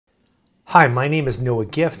Hi, my name is Noah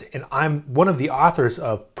Gift, and I'm one of the authors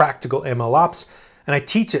of Practical MLOps, and I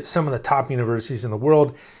teach at some of the top universities in the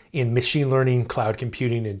world in machine learning, cloud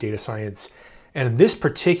computing, and data science. And in this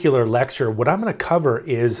particular lecture, what I'm going to cover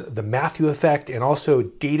is the Matthew effect and also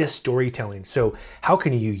data storytelling. So how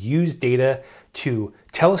can you use data to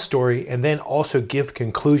tell a story and then also give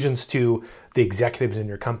conclusions to the executives in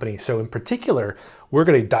your company? So in particular, we're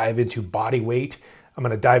going to dive into body weight. I'm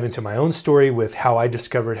going to dive into my own story with how I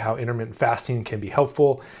discovered how intermittent fasting can be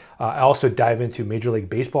helpful. I also dive into Major League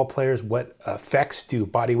Baseball players. What effects do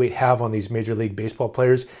body weight have on these Major League Baseball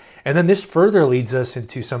players? And then this further leads us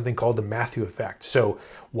into something called the Matthew effect. So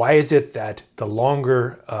why is it that the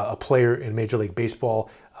longer a player in Major League Baseball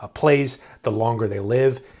plays, the longer they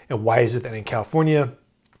live? And why is it that in California,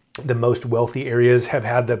 the most wealthy areas have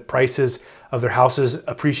had the prices of their houses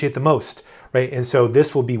appreciate the most, right? And so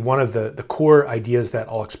this will be one of the core ideas that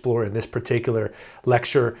I'll explore in this particular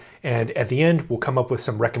lecture. And at the end, we'll come up with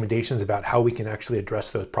some recommendations about how we can actually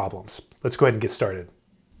address those problems. Let's go ahead and get started.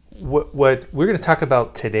 What we're going to talk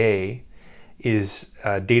about today is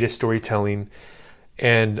data storytelling.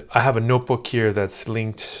 And I have a notebook here that's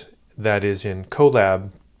linked that is in Colab.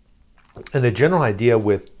 And the general idea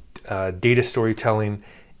with data storytelling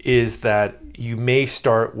is that you may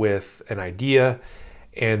start with an idea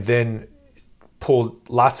and then pull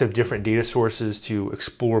lots of different data sources to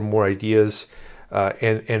explore more ideas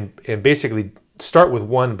and basically start with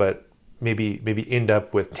one, but maybe end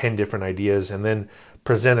up with 10 different ideas and then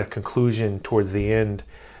present a conclusion towards the end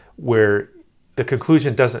where the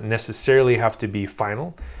conclusion doesn't necessarily have to be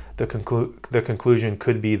final. The conclusion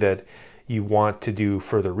could be that you want to do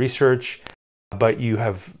further research, but you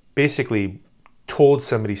have basically told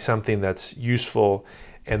somebody something that's useful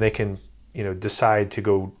and they can decide to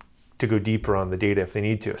go deeper on the data if they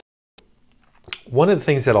need to. One of the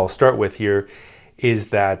things that I'll start with here is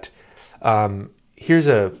that here's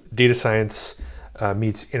a data science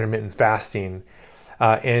meets intermittent fasting.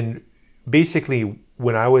 And basically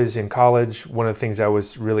when I was in college, one of the things I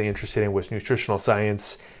was really interested in was nutritional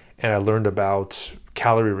science, and I learned about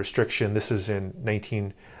calorie restriction. This was in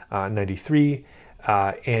 1993,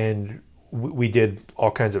 and we did all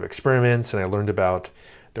kinds of experiments, and I learned about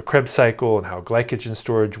the Krebs cycle and how glycogen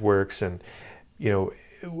storage works. And in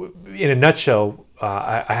a nutshell,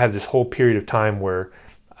 I had this whole period of time where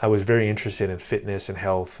I was very interested in fitness and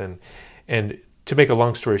health. And to make a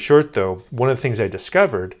long story short, though, one of the things I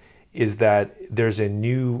discovered is that there's a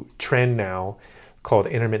new trend now called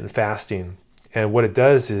intermittent fasting. And what it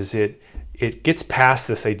does is it gets past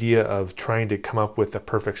this idea of trying to come up with a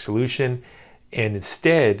perfect solution, and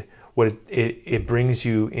instead what it brings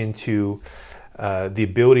you into the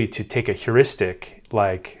ability to take a heuristic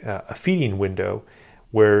like a feeding window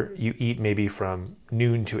where you eat maybe from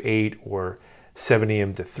noon to 8 or 7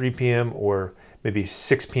 a.m. to 3 p.m. or maybe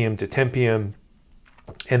 6 p.m. to 10 p.m.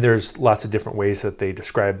 And there's lots of different ways that they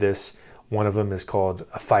describe this. One of them is called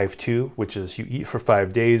a 5-2, which is you eat for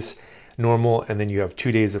 5 days normal, and then you have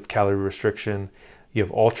 2 days of calorie restriction. You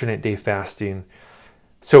have alternate day fasting.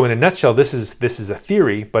 So in a nutshell, this is a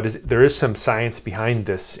theory, but there is some science behind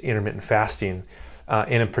this intermittent fasting.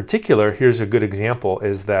 And in particular, here's a good example,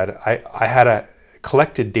 is that I had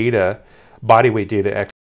collected data, body weight data,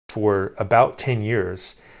 for about 10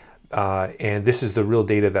 years. And this is the real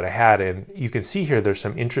data that I had. And you can see here, there's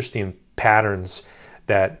some interesting patterns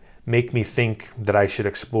that make me think that I should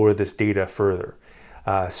explore this data further.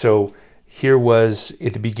 So here was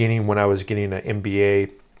at the beginning when I was getting an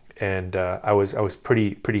MBA, and I was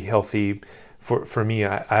pretty healthy. For me,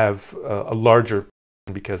 I have a larger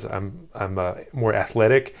because I'm more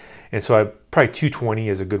athletic, and so probably 220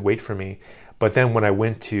 is a good weight for me. But then when I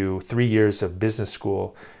went to 3 years of business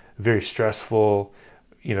school, very stressful,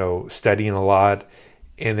 studying a lot,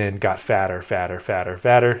 and then got fatter,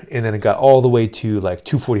 and then it got all the way to like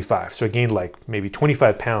 245. So I gained like maybe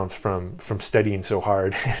 25 pounds from studying so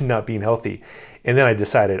hard and not being healthy. And then I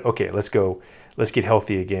decided, okay, let's get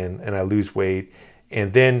healthy again, and I lose weight.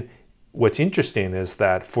 And then what's interesting is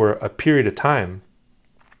that for a period of time,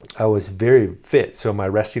 I was very fit. So my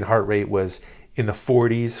resting heart rate was in the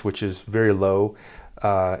 40s, which is very low.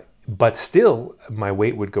 But still, my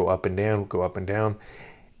weight would go up and down,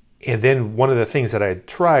 And then one of the things that I had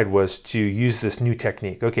tried was to use this new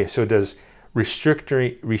technique. Okay, so does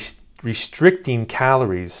restricting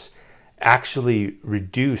calories actually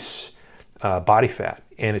reduce body fat?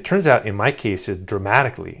 And it turns out in my case, it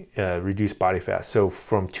dramatically reduced body fat. So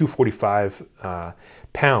from 245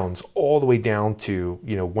 pounds all the way down to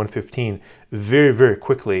 115 very, very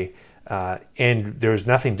quickly. And there's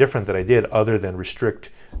nothing different that I did other than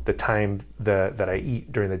restrict the time that I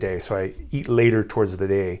eat during the day. So I eat later towards the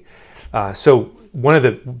day. So one of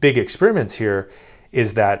the big experiments here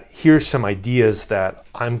is that here's some ideas that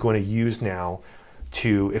I'm going to use now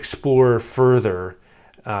to explore further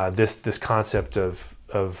this concept of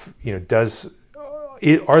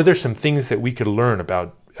are there some things that we could learn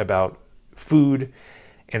about food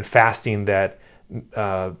and fasting that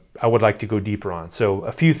I would like to go deeper on. So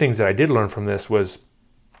a few things that I did learn from this was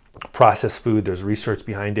processed food, there's research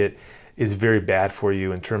behind it, is very bad for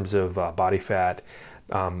you in terms of body fat.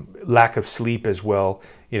 Lack of sleep as well.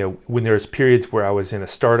 When there's periods where I was in a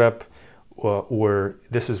startup, or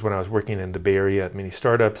this is when I was working in the Bay Area at many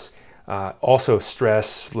startups, also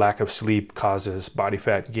stress, lack of sleep causes body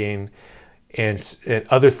fat gain, and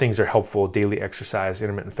other things are helpful, daily exercise,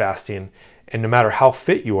 intermittent fasting. And no matter how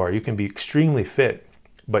fit you are, you can be extremely fit,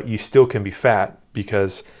 but you still can be fat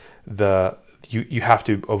because you have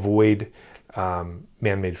to avoid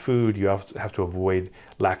man-made food, you have to avoid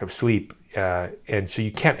lack of sleep, and so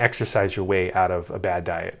you can't exercise your way out of a bad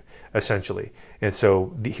diet, essentially. And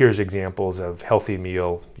so here's examples of healthy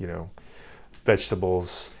meal,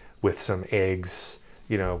 vegetables with some eggs,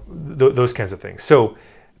 those kinds of things. So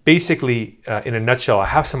basically, in a nutshell, I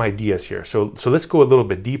have some ideas here. So let's go a little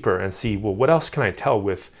bit deeper and see, well, what else can I tell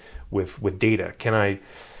with data? Can I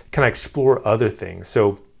explore other things?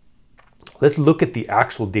 So let's look at the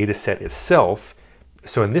actual data set itself.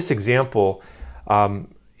 So in this example,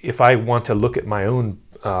 if I want to look at my own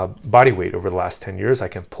body weight over the last 10 years, I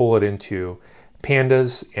can pull it into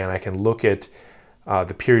pandas and I can look at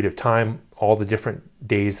the period of time, all the different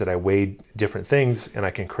days that I weighed different things, and I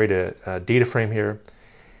can create a data frame here.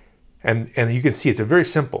 And you can see it's a very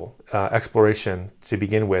simple exploration to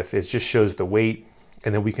begin with. It just shows the weight,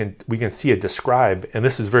 and then we can see a describe, and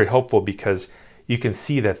this is very helpful because you can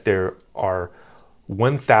see that there are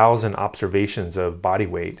 1,000 observations of body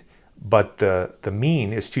weight, but the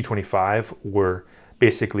mean is 225, or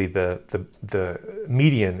basically the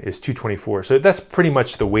median is 224. So that's pretty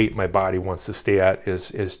much the weight my body wants to stay at is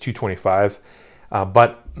 225.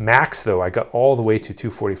 But max though, I got all the way to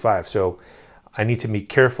 245. So I need to be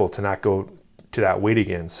careful to not go to that weight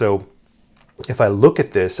again. So if I look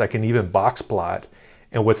at this, I can even box plot.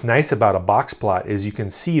 And what's nice about a box plot is you can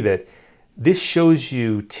see that this shows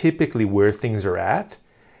you typically where things are at.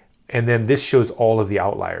 And then this shows all of the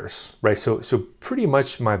outliers, right? So pretty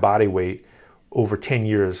much my body weight over 10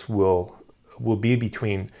 years will be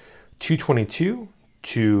between 222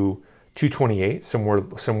 to 228,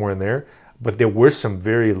 somewhere in there. But there were some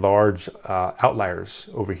very large outliers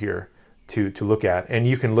over here to look at. And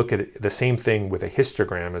you can look at the same thing with a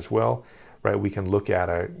histogram as well, right? We can look at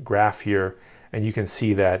a graph here and you can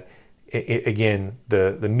see that again,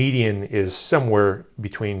 the median is somewhere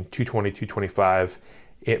between 220, 225,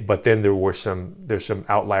 but then there's some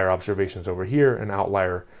outlier observations over here and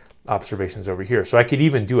outlier observations over here. So I could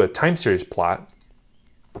even do a time series plot.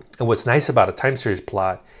 And what's nice about a time series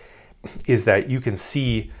plot is that you can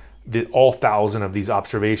see all 1,000 of these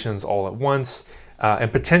observations all at once.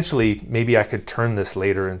 And potentially, maybe I could turn this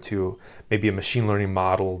later into maybe a machine learning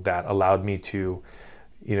model that allowed me to,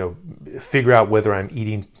 figure out whether I'm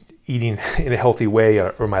eating in a healthy way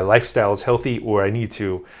or my lifestyle is healthy, or I need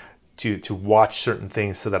to watch certain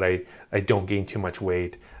things so that I don't gain too much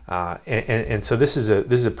weight. And so this is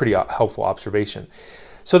a pretty helpful observation.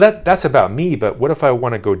 So that's about me. But what if I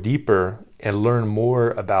want to go deeper and learn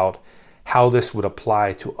more about how this would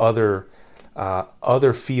apply to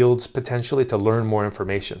other fields potentially, to learn more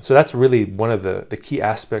information? So that's really one of the key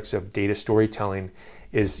aspects of data storytelling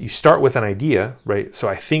is you start with an idea, right? So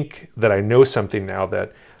I think that I know something now,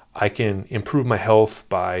 that I can improve my health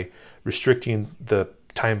by restricting the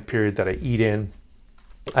time period that I eat in.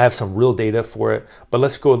 I have some real data for it, but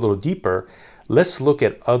let's go a little deeper. Let's look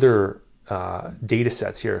at other data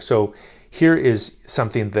sets here. So here is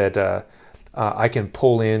something that I can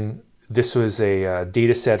pull in. This was a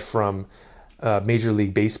data set from Major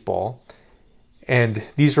League Baseball. And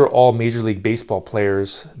these are all Major League Baseball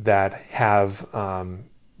players that have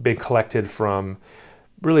been collected from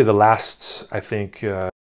really the last, I think,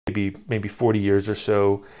 maybe 40 years or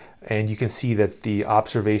so. And you can see that the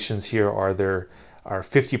observations here are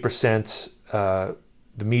 50%,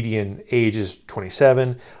 the median age is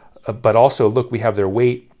 27, but also look, we have their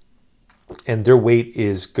weight, and their weight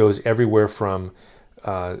goes everywhere from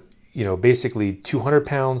basically 200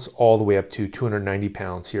 pounds all the way up to 290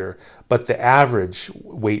 pounds here. But the average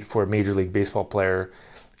weight for a Major League Baseball player,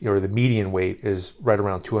 or the median weight, is right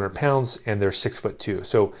around 200 pounds, and they're 6'2".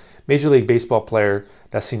 So Major League Baseball player,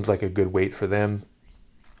 that seems like a good weight for them.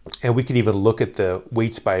 And we can even look at the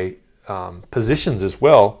weights by positions as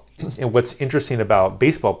well. And what's interesting about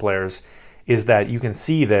baseball players is that you can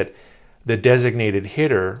see that the designated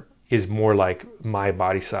hitter is more like my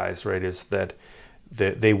body size, right? Is that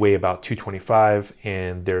they weigh about 225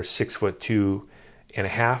 and they're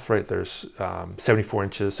 6'2.5", right? There's 74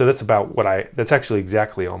 inches. So that's about that's actually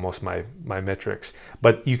exactly almost my metrics.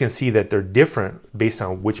 But you can see that they're different based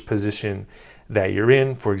on which position that you're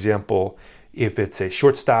in. For example, if it's a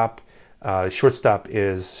shortstop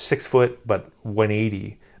is 6 foot, but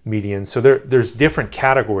 180 median. So there's different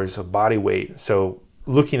categories of body weight. So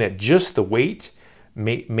looking at just the weight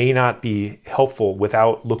may not be helpful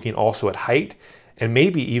without looking also at height, and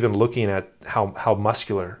maybe even looking at how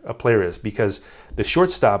muscular a player is, because the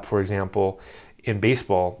shortstop, for example, in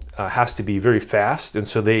baseball has to be very fast, and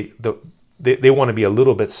so they want to be a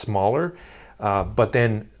little bit smaller. But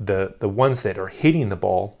then the ones that are hitting the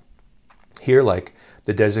ball here, like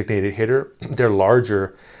the designated hitter, they're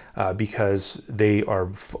larger because they are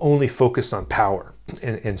only focused on power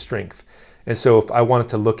and strength. And so if I wanted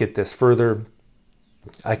to look at this further,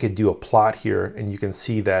 I could do a plot here, and you can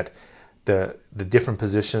see that the different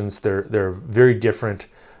positions, they're very different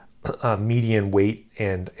median weight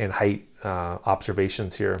and height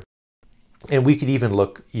observations here. And we could even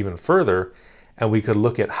look even further, and we could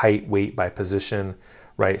look at height, weight by position,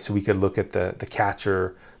 right? So we could look at the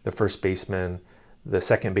catcher, the first baseman, the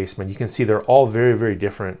second baseman. You can see they're all very, very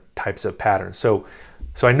different types of patterns. So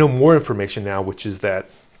I know more information now, which is that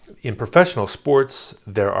in professional sports,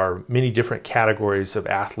 there are many different categories of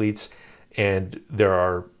athletes, and there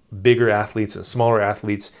are bigger athletes and smaller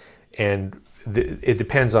athletes, and it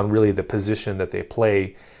depends on really the position that they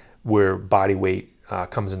play where body weight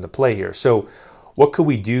comes into play here. So what could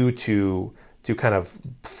we do to kind of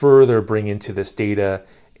further bring into this data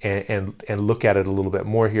and look at it a little bit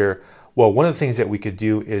more here? Well, one of the things that we could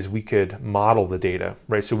do is we could model the data,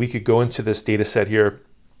 right? So we could go into this data set here,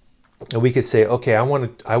 and we could say, okay, I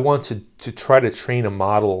want to try to train a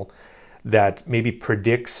model that maybe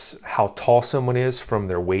predicts how tall someone is from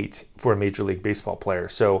their weight for a Major League Baseball player.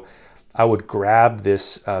 So I would grab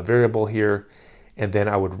this variable here, and then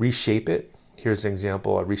I would reshape it. Here's an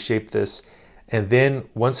example. I reshape this, and then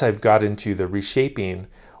once I've got into the reshaping,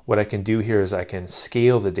 what I can do here is I can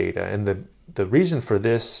scale the data. And the reason for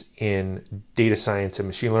this in data science and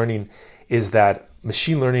machine learning is that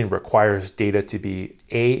machine learning requires data to be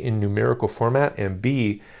A, in numerical format, and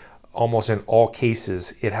B, almost in all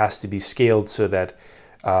cases, it has to be scaled so that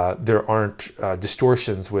there aren't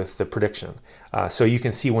distortions with the prediction. So you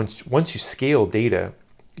can see once you scale data,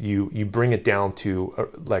 you bring it down to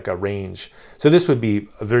like a range. So this would be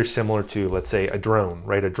very similar to, let's say, a drone,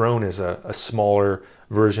 right? A drone is a smaller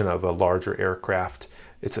version of a larger aircraft.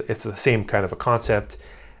 It's the same kind of a concept.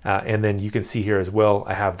 And then you can see here as well,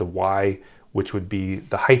 I have the Y, which would be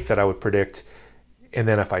the height that I would predict. And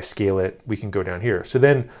then if I scale it, we can go down here. So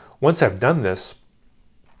then once I've done this,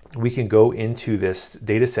 we can go into this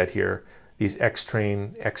data set here, these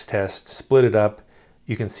X-train, X-test, split it up.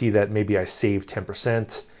 You can see that maybe I saved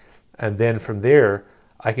 10%. And then from there,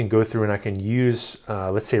 I can go through and I can use,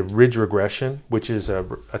 let's say, ridge regression, which is a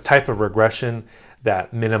type of regression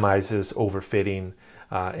that minimizes overfitting.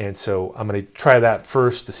 And so I'm going to try that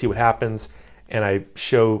first to see what happens. And I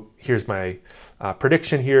show, here's my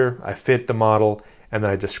prediction here. I fit the model, and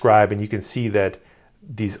then I describe, and you can see that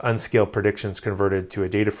these unscaled predictions converted to a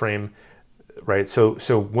data frame, right? So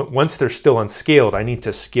once they're still unscaled, I need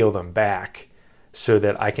to scale them back so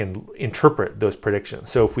that I can interpret those predictions.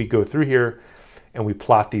 So if we go through here and we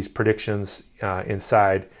plot these predictions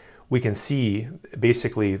inside, we can see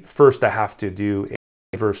basically first I have to do a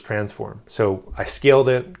reverse transform. So I scaled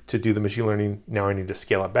it to do the machine learning. Now I need to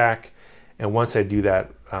scale it back. And once I do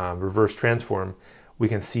that reverse transform, we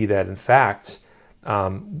can see that in fact,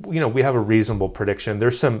 we have a reasonable prediction.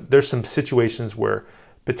 There's some situations where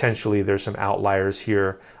potentially there's some outliers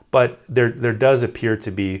here, but there does appear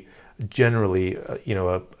to be generally,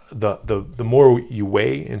 the more you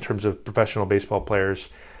weigh in terms of professional baseball players,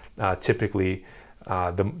 typically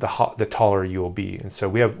the taller you will be. And so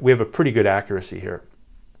we have a pretty good accuracy here.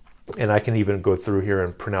 And I can even go through here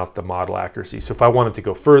and print out the model accuracy. So if I wanted to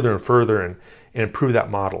go further and further and improve that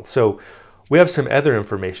model. So we have some other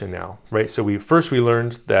information now, right? So we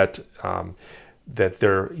learned that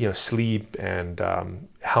their sleep and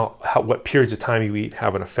what periods of time you eat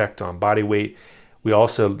have an effect on body weight. We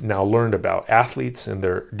also now learned about athletes, and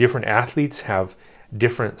their different athletes have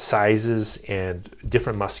different sizes and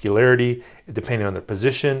different muscularity depending on their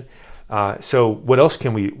position. So what else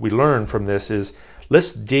can we learn from this is,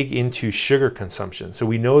 let's dig into sugar consumption. So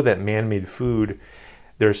we know that man-made food,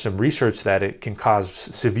 there's some research that it can cause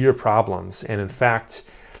severe problems. And in fact,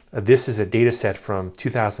 this is a data set from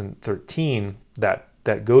 2013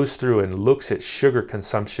 that goes through and looks at sugar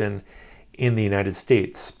consumption in the United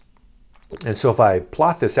States. And so if I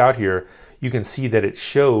plot this out here, you can see that it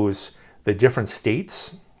shows the different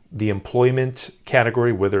states, the employment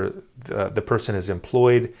category, whether the person is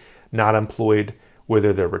employed, not employed,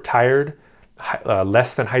 whether they're retired,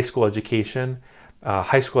 less than high school education,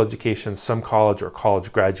 some college, or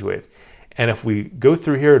college graduate. And if we go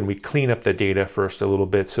through here and we clean up the data first a little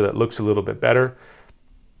bit so that it looks a little bit better,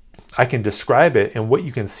 I can describe it. And what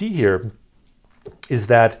you can see here is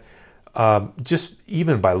that just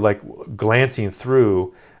even by like glancing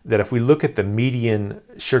through, that if we look at the median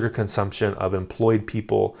sugar consumption of employed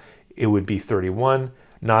people, it would be 31,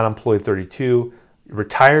 not employed 32,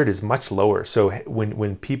 retired is much lower. So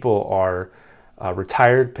when people are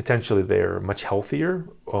retired, potentially they're much healthier,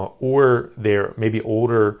 or they're maybe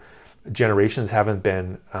older generations haven't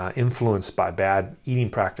been influenced by bad eating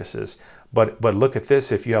practices. But look at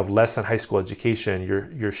this, if you have less than high school education,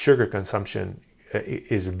 your sugar consumption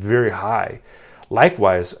is very high.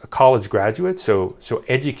 Likewise, college graduates, so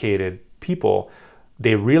educated people,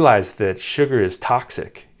 they realize that sugar is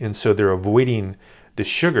toxic, and so they're avoiding the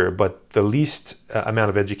sugar, but the least amount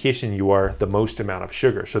of education you are, the most amount of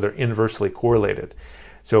sugar. So they're inversely correlated.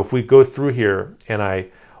 So if we go through here and I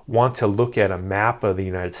want to look at a map of the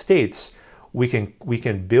United States, we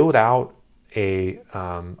can build out a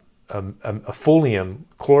folium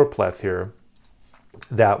chloropleth here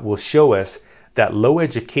that will show us that low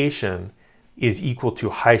education is equal to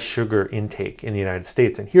high sugar intake in the United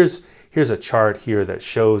States. And here's a chart here that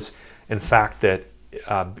shows, in fact, that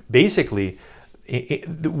basically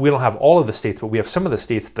we don't have all of the states, but we have some of the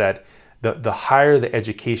states that the higher the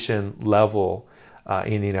education level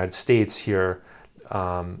in the United States here,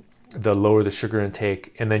 the lower the sugar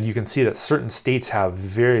intake. And then you can see that certain states have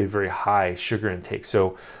very, very high sugar intake.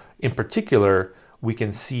 So in particular, we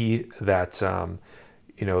can see that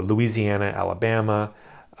Louisiana, Alabama,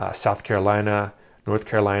 South Carolina, North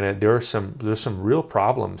Carolina, there's some real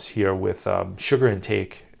problems here with sugar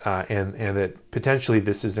intake, and that potentially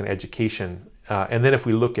this is an education. And then if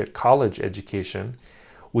we look at college education,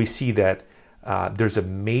 we see that there's a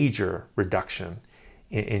major reduction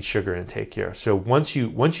in sugar intake here. So once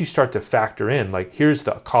you start to factor in, like here's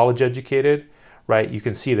the college educated, right? You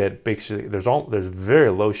can see that basically there's very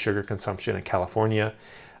low sugar consumption in California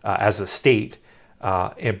as a state.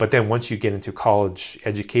 But then once you get into college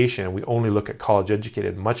education, we only look at college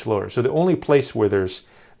educated, much lower. So the only place where there's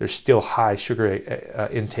still high sugar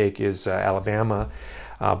intake is Alabama,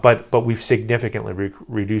 but we've significantly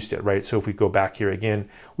reduced it, right? So if we go back here again,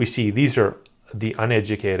 we see these are the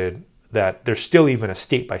uneducated, that there's still even a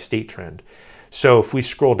state by state trend. So if we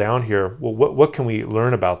scroll down here, well, what can we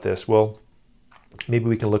learn about this? Well, maybe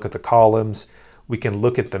we can look at the columns, we can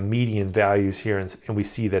look at the median values here, and we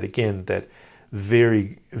see that again, that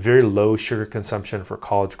very, very low sugar consumption for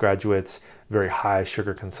college graduates, very high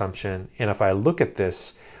sugar consumption. And if I look at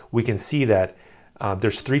this, we can see that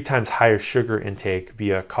there's 3 times higher sugar intake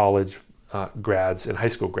via college grads and high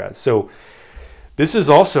school grads. So this is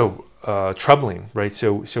also troubling, right?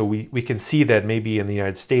 So we can see that maybe in the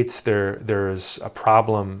United States there's a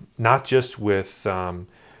problem not just with body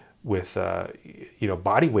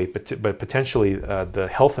weight, but potentially the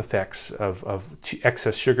health effects of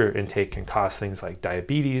excess sugar intake can cause things like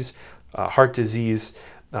diabetes, heart disease,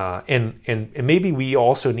 and maybe we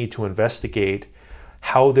also need to investigate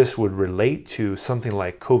how this would relate to something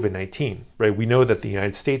like COVID-19, right? We know that the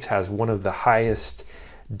United States has one of the highest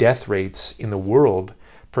death rates in the world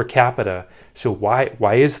per capita. So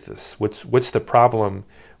why is this? What's the problem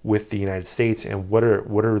with the United States, and what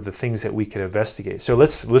are the things that we can investigate? So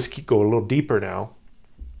let's go a little deeper now,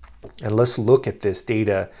 and let's look at this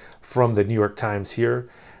data from the New York Times here,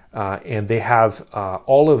 and they have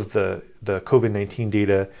all of the COVID-19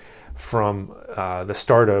 data from the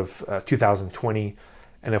start of 2020.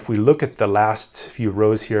 And if we look at the last few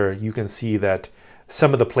rows here, you can see that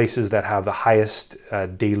some of the places that have the highest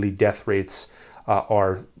daily death rates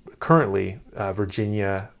are currently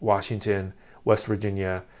Virginia, Washington, West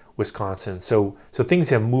Virginia, Wisconsin. So things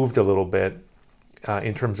have moved a little bit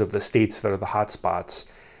in terms of the states that are the hot spots.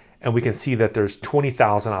 And we can see that there's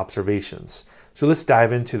 20,000 observations. So let's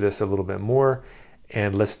dive into this a little bit more,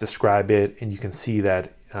 and let's describe it. And you can see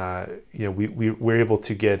that we're able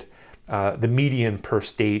to get the median per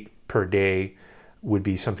state per day would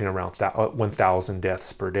be something around 1,000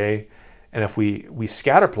 deaths per day. And if we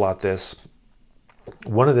scatter plot this,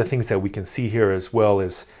 one of the things that we can see here as well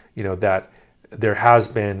is that there has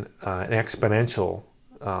been an exponential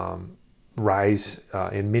rise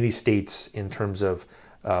in many states in terms of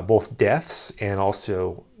both deaths and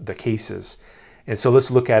also the cases. And so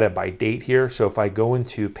let's look at it by date here. So if I go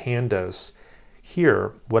into pandas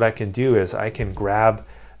here, what I can do is I can grab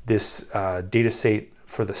this data set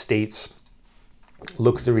for the states,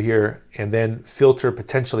 look through here, and then filter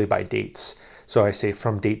potentially by dates. So I say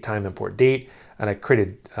from date time import date, and I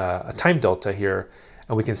created a time delta here,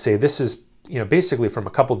 and we can say this is basically from a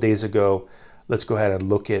couple days ago. Let's go ahead and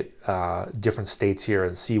look at different states here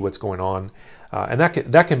and see what's going on, and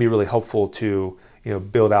that can be really helpful to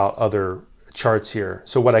build out other charts here.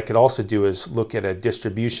 So what I could also do is look at a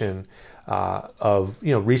distribution of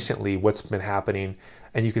recently what's been happening,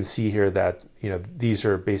 and you can see here that these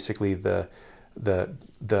are basically the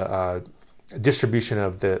distribution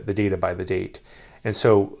of the data by the date. And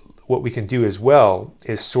so what we can do as well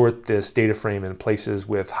is sort this data frame in places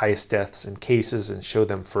with highest deaths and cases and show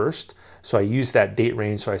them first. So I use that date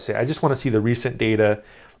range. So I say I just want to see the recent data,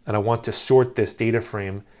 and I want to sort this data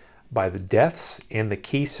frame by the deaths and the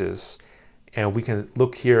cases. And we can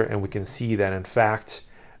look here and we can see that in fact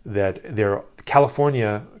that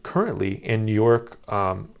California currently and New York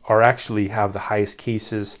are actually have the highest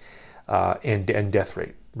cases and death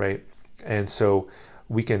rate, right? And so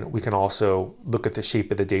we can also look at the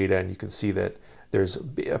shape of the data, and you can see that there's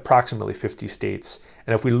approximately 50 states.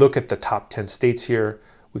 And if we look at the top 10 states here,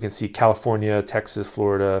 we can see California, Texas,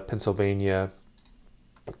 Florida, Pennsylvania.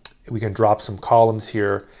 We can drop some columns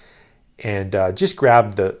here and just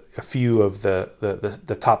grab a few of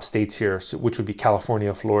the top states here, which would be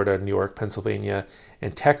California, Florida, New York, Pennsylvania,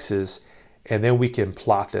 and Texas. And then we can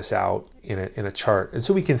plot this out in a chart. And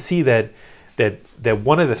so we can see that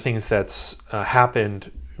one of the things that's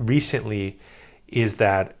happened recently is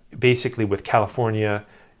that basically with California,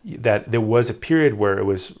 that there was a period where it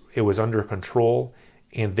was under control,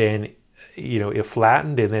 and then it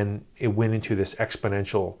flattened, and then it went into this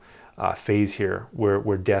exponential phase here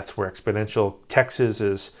where deaths were exponential. Texas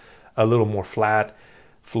is a little more flat.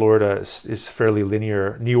 Florida is fairly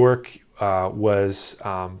linear. New York was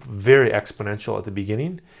very exponential at the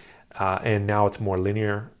beginning, and now it's more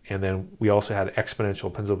linear. And then we also had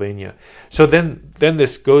exponential Pennsylvania. So then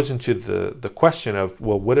this goes into the question of,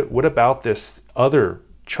 well, what about this other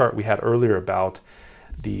chart we had earlier about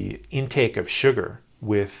the intake of sugar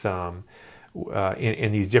with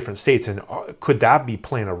in these different states, and could that be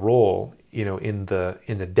playing a role in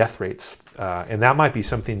the death rates? And that might be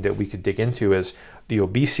something that we could dig into as the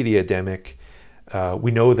obesity epidemic.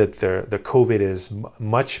 We know that the COVID is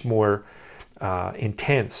much more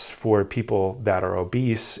intense for people that are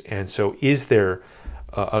obese, and so is there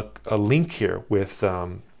a link here with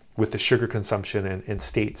the sugar consumption in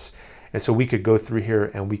states? And so we could go through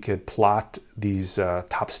here and we could plot these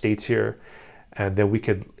top states here, and then we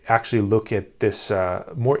could actually look at this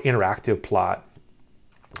more interactive plot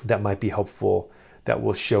that might be helpful, that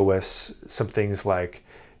will show us some things like,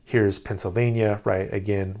 here's Pennsylvania, right?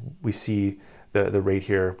 Again, we see the rate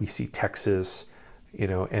here, we see Texas,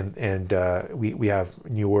 and we have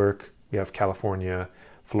New York, we have California,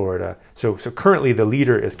 Florida. So currently the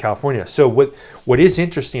leader is California. So what is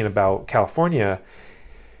interesting about California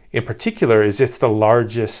in particular is it's the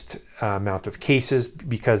largest amount of cases,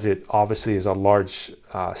 because it obviously is a large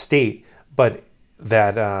state, but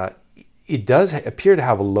that it does appear to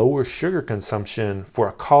have a lower sugar consumption for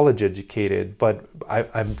a college educated. But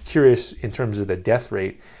I'm curious in terms of the death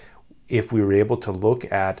rate, if we were able to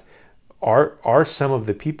look at, are some of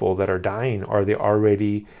the people that are dying, are they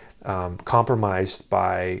already compromised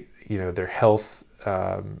by their health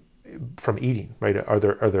from eating, right? Are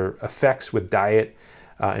there effects with diet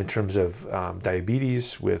in terms of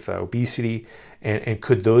diabetes, with obesity, and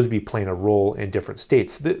could those be playing a role in different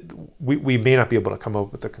states? We may not be able to come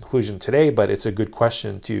up with a conclusion today, but it's a good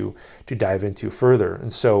question to dive into further.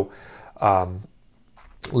 And so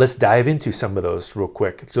let's dive into some of those real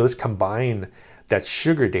quick. So let's combine that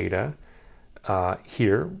sugar data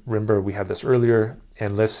here. Remember, we had this earlier,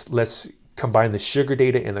 and let's combine the sugar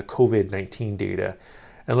data and the COVID-19 data.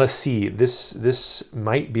 And let's see, this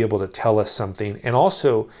might be able to tell us something. And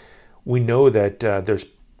also, we know that there's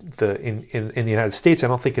in the United States, I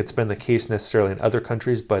don't think it's been the case necessarily in other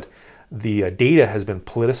countries, but the data has been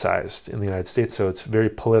politicized in the United States. So it's very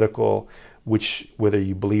political, whether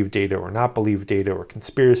you believe data or not believe data, or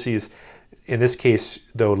conspiracies. In this case,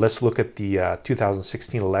 though, let's look at the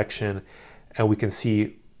 2016 election, and we can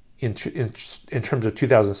see in terms of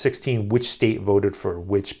 2016, which state voted for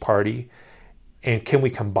which party. And can we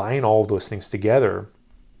combine all of those things together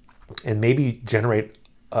and maybe generate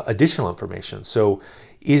additional information? So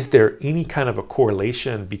is there any kind of a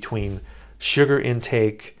correlation between sugar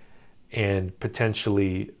intake and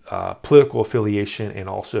potentially political affiliation, and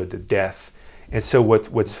also the death? And so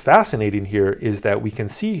what's fascinating here is that we can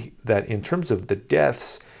see that in terms of the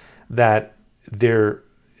deaths, that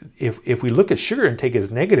if we look at sugar intake,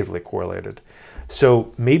 is negatively correlated.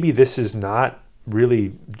 So maybe this is not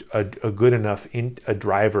really a good enough a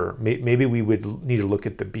driver. Maybe we would need to look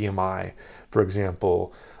at the BMI, for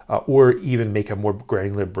example, or even make a more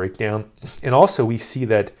granular breakdown. And also we see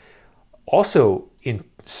that also in,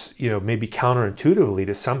 maybe counterintuitively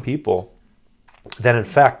to some people, that in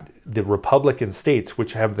fact the Republican states,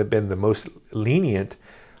 which have been the most lenient,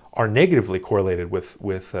 are negatively correlated with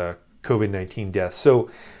COVID-19 deaths. So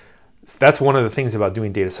that's one of the things about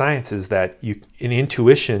doing data science, is that an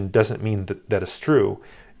intuition doesn't mean that it's true.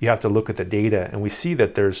 You have to look at the data, and we see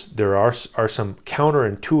that there are some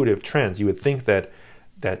counterintuitive trends. You would think that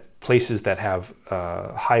places that have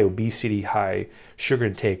high obesity, high sugar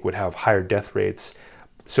intake would have higher death rates.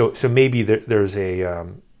 So maybe there's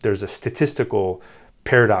a statistical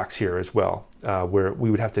paradox here as well, where we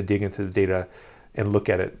would have to dig into the data and look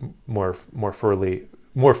at it more fully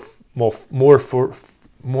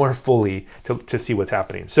to see what's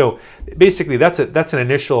happening. So basically, that's an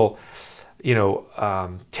initial,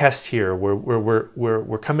 test here where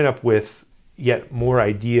we're coming up with yet more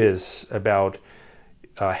ideas about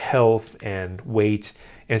health and weight.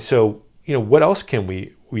 And so, what else can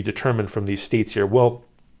we determine from these states here? Well,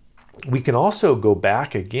 we can also go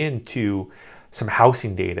back again to some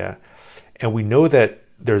housing data, and we know that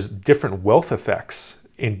there's different wealth effects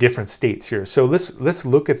in different states here. So let's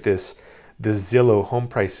look at the Zillow home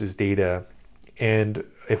prices data. And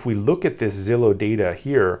if we look at this Zillow data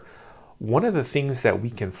here, one of the things that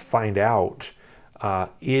we can find out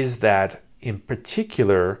is that in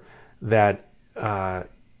particular that in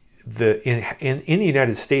the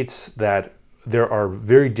United States, that there are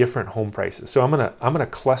very different home prices. So I'm gonna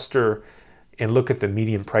cluster and look at the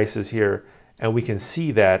median prices here, and we can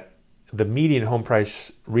see that the median home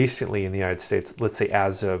price recently in the United States, let's say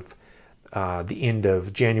as of the end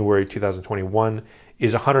of January 2021,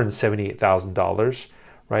 is $178,000,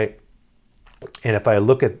 right? And if I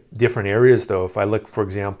look at different areas, though, if I look, for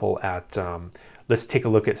example, at let's take a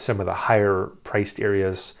look at some of the higher priced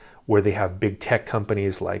areas where they have big tech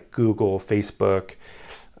companies like Google, Facebook,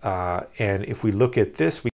 and if we look at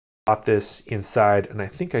this, we got this inside, and I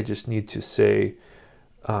think I just need to say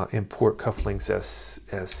import cufflinks as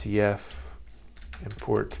CF,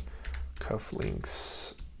 import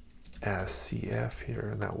cufflinks as CF here,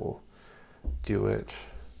 and that will do it.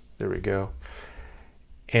 There we go.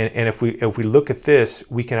 And if we look at this,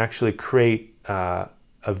 we can actually create a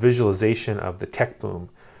visualization of the tech boom,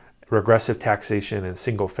 regressive taxation, and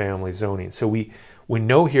single family zoning. So we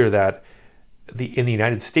know here that in the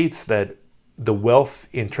United States, that the wealth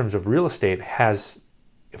in terms of real estate has,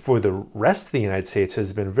 for the rest of the United States,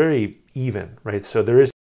 has been very even, right? So there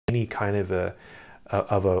isn't any kind of a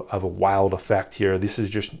wild effect here. This is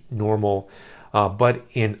just normal. But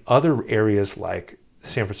in other areas like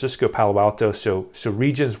San Francisco, Palo Alto, so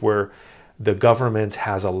regions where the government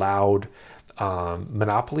has allowed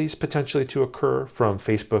monopolies potentially to occur from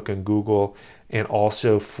Facebook and Google, and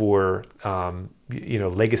also for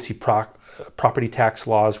legacy property tax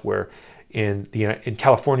laws, where in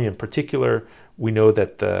California in particular, we know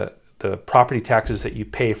that the property taxes that you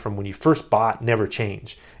pay from when you first bought never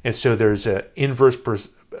change, and so there's an inverse,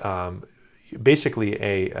 basically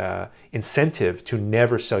a incentive to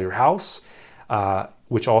never sell your house,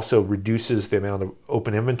 which also reduces the amount of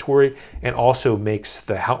open inventory and also makes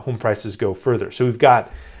the home prices go further. So we've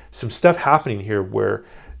got some stuff happening here where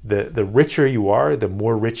the richer you are, the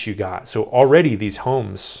more rich you got. So already these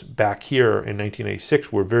homes back here in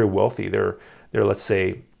 1986 were very wealthy. They're let's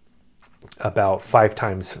say about 5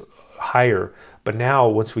 times higher. But now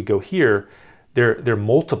once we go here, they're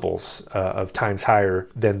multiples of times higher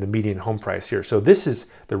than the median home price here. So this is,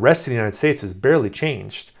 the rest of the United States has barely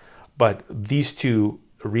changed, but these two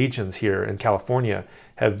regions here in California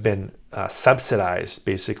have been subsidized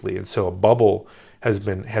basically, and so a bubble has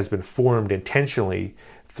been formed intentionally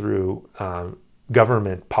through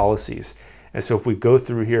government policies. And so if we go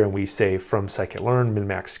through here and we say from sklearn,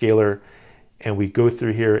 min-max scalar, and we go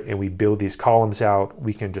through here and we build these columns out,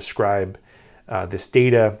 we can describe this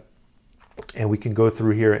data, and we can go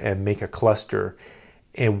through here and make a cluster.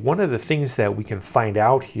 And one of the things that we can find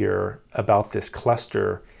out here about this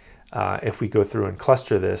cluster, if we go through and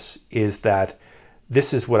cluster this, is that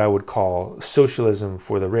this is what I would call socialism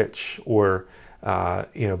for the rich, or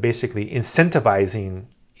basically incentivizing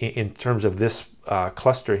in terms of this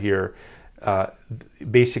cluster here,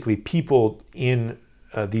 basically people in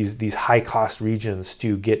these high-cost regions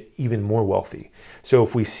to get even more wealthy. So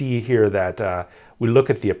if we see here that we look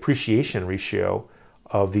at the appreciation ratio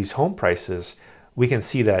of these home prices, we can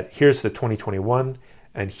see that here's the 2021,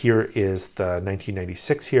 and here is the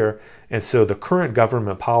 1996 here. And so the current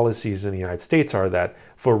government policies in the United States are that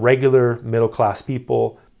for regular middle-class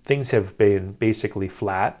people, things have been basically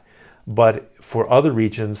flat. But for other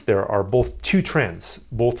regions, there are both two trends,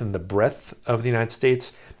 both in the breadth of the United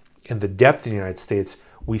States and the depth of the United States.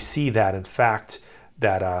 We see that, in fact,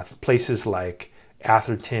 that places like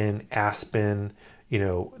Atherton, Aspen,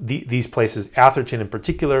 these places, Atherton in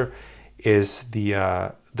particular, is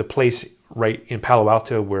the place right in Palo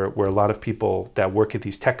Alto where a lot of people that work at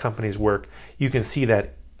these tech companies work. You can see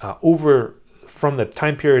that from the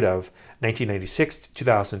time period of 1996 to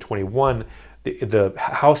 2021, the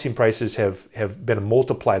housing prices have been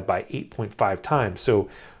multiplied by 8.5 times. So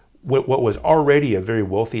what was already a very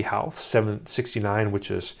wealthy house, 769,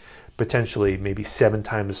 which is potentially maybe 7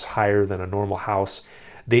 times higher than a normal house,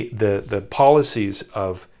 the policies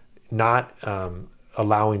of not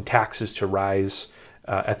allowing taxes to rise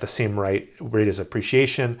at the same rate as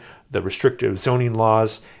appreciation, the restrictive zoning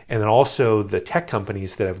laws, and then also the tech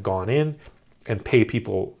companies that have gone in and pay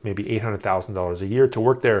people maybe $800,000 a year to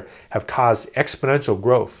work there have caused exponential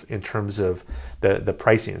growth in terms of the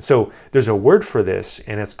pricing. So there's a word for this,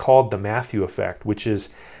 and it's called the Matthew effect, which is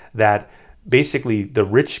that basically the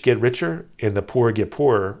rich get richer and the poor get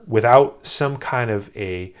poorer without some kind of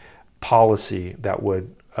a policy that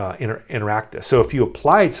would interact this. So if you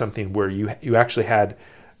applied something where you actually had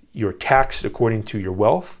your taxed according to your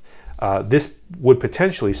wealth, this would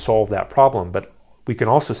potentially solve that problem. But we can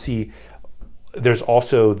also see there's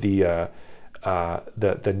also the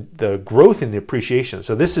growth in the appreciation.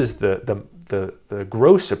 So this is the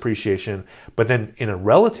gross appreciation, but then in a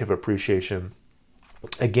relative appreciation,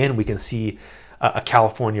 again, we can see a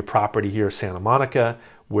California property here, Santa Monica,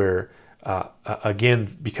 where again,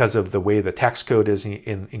 because of the way the tax code is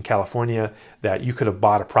in California, that you could have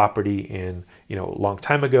bought a property in a long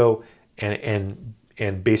time ago,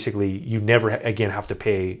 and basically you never again have to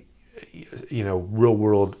pay real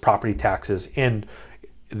world property taxes, and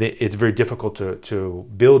it's very difficult to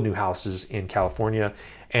build new houses in California.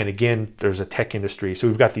 And again, there's a tech industry. So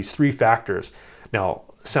we've got these three factors. Now,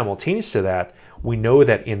 simultaneous to that, we know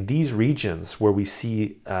that in these regions where we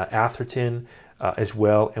see Atherton as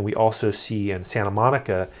well, and we also see in Santa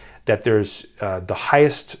Monica, that there's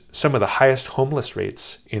some of the highest homeless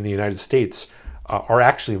rates in the United States are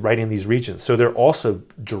actually right in these regions. So they're also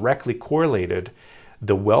directly correlated.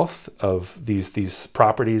 The wealth of these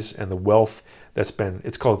properties and the wealth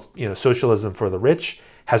it's called socialism for the rich,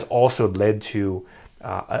 has also led to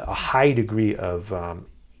a high degree of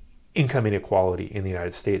income inequality in the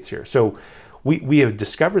United States here. So we have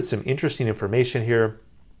discovered some interesting information here,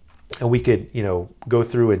 and we could go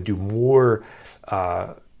through and do more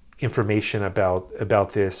information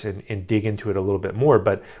about this and dig into it a little bit more.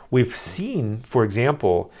 But we've seen, for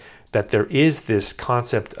example, that there is this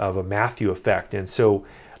concept of a Matthew effect. And so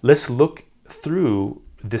let's look through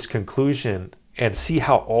this conclusion and see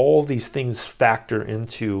how all these things factor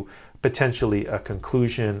into potentially a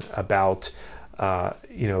conclusion about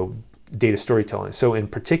data storytelling. So in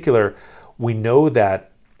particular, we know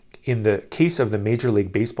that in the case of the Major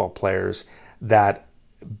League Baseball players, that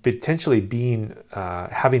potentially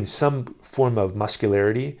having some form of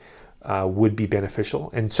muscularity would be beneficial.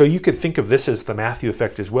 And so you could think of this as the Matthew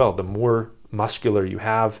effect as well. The more muscularity you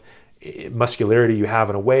have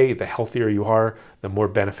in a way, the healthier you are, the more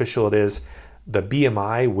beneficial it is. The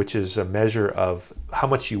BMI, which is a measure of how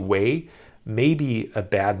much you weigh, may be a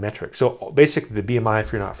bad metric. So basically the BMI,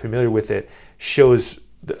 if you're not familiar with it, shows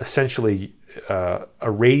essentially a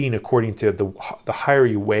rating according to the higher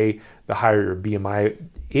you weigh, the higher your BMI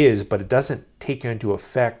is, but it doesn't take into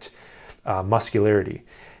effect muscularity.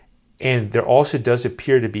 And there also does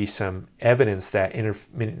appear to be some evidence that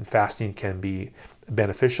intermittent fasting can be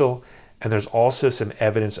beneficial. And there's also some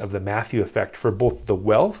evidence of the Matthew effect for both the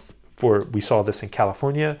wealth, we saw this in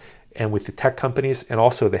California, and with the tech companies, and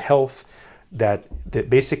also the health, that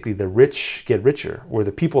basically the rich get richer, or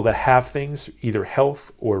the people that have things, either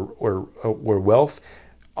health or wealth,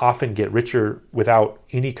 often get richer without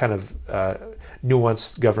any kind of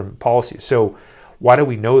nuanced government policy. So why do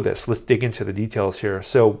we know this? Let's dig into the details here.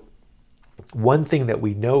 So one thing that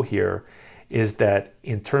we know here is that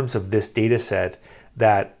in terms of this data set,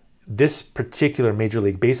 that this particular Major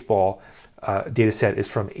League Baseball data set is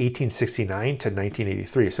from 1869 to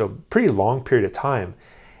 1983, so a pretty long period of time.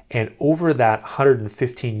 And over that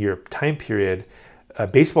 115-year time period,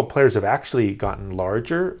 baseball players have actually gotten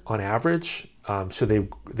larger on average. So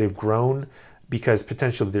they've grown because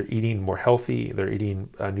potentially they're eating more healthy, they're eating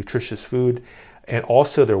nutritious food, and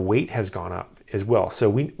also their weight has gone up as well. So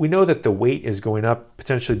we know that the weight is going up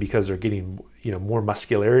potentially because they're getting more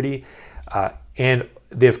muscularity, and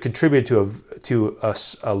they've contributed to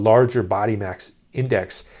a larger body mass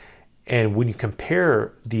index. And when you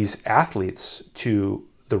compare these athletes to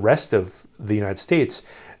the rest of the United States,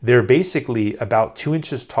 they're basically about 2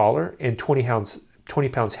 inches taller and 20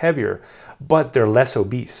 pounds heavier, but they're less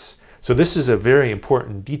obese. So this is a very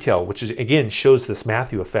important detail, which is, again, shows this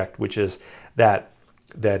Matthew effect, which is that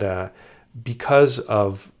because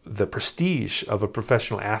of the prestige of a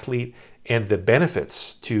professional athlete and the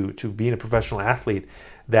benefits to being a professional athlete,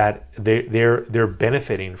 that they're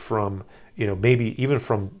benefiting from, maybe even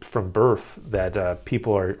from birth, that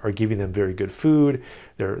people are giving them very good food,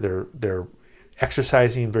 they're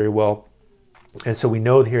exercising very well. And so we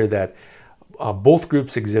know here that both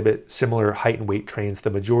groups exhibit similar height and weight trains.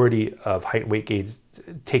 The majority of height and weight gains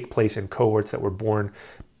take place in cohorts that were born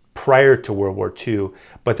prior to World War II,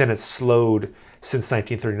 but then it's slowed since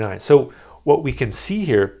 1939. So what we can see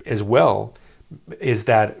here as well is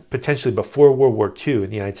that potentially before World War II in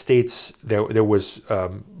the United States, there was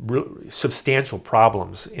substantial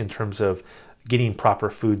problems in terms of getting proper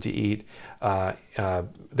food to eat.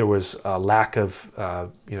 There was a lack of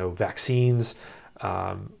vaccines,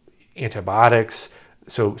 antibiotics.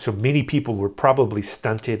 So many people were probably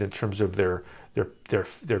stunted in terms of their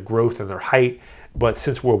growth and their height. But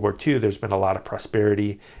since World War II, there's been a lot of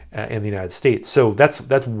prosperity in the United States. So that's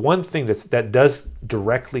one thing that does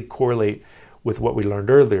directly correlate with what we learned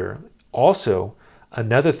earlier. Also,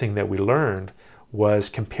 another thing that we learned was,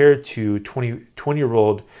 compared to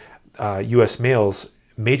 20-year-old U.S. males,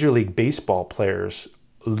 Major League Baseball players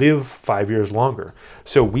live 5 years longer.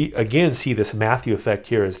 So we again see this Matthew effect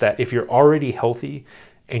here, is that if you're already healthy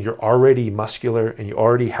and you're already muscular and you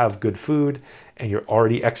already have good food and you're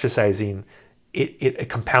already exercising, it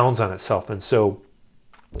compounds on itself. And so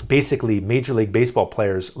basically Major League Baseball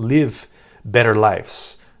players live better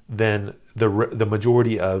lives than the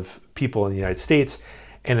majority of people in the United States.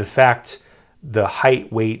 And in fact, the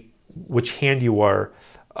height, weight, which hand you are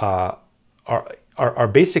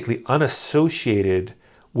basically unassociated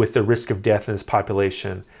with the risk of death in this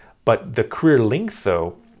population. But the career length,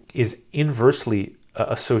 though, is inversely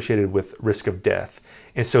associated with risk of death.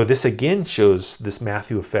 And so this again shows this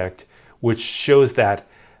Matthew effect, which shows that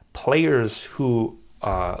players who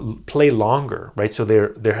play longer, right? So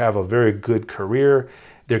they have a very good career.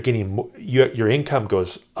 They're getting your income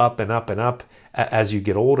goes up and up and up as you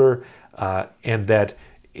get older, and that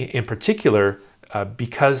in particular,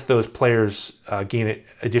 because those players gain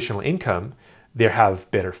additional income, they have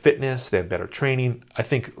better fitness, they have better training. I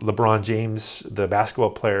think LeBron James, the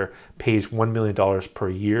basketball player, pays $1 million per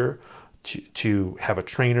year to have a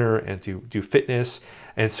trainer and to do fitness.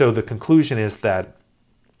 And so the conclusion is that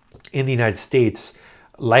in the United States,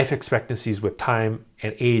 life expectancies with time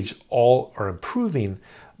and age all are improving,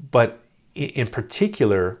 but in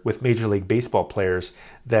particular with Major League Baseball players,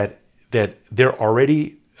 that they're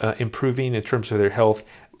already improving in terms of their health,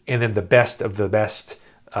 and then the best of the best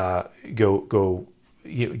get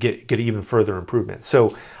even further improvement.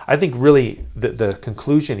 So I think really the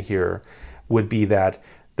conclusion here would be that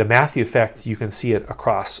the Matthew effect, you can see it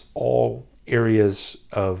across all areas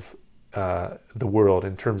of the world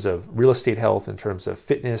in terms of real estate health, in terms of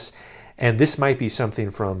fitness. And this might be something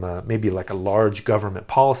from maybe like a large government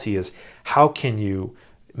policy, is how can you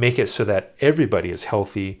make it so that everybody is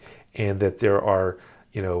healthy and that there are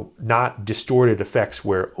not distorted effects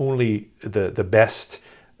where only the best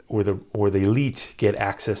or the elite get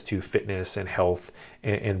access to fitness and health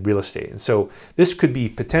and real estate. And so this could be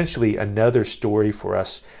potentially another story for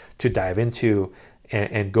us to dive into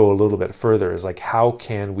and go a little bit further, is like, how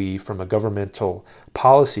can we, from a governmental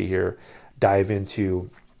policy here, dive into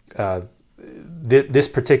this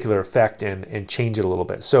particular effect and change it a little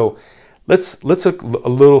bit. So let's look a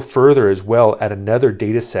little further as well at another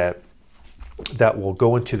data set that will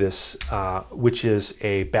go into this, which is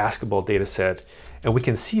a basketball data set. And we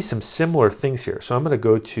can see some similar things here. So I'm going to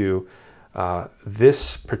go to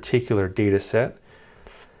this particular data set.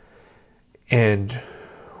 And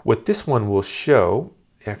what this one will show,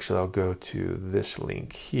 actually I'll go to this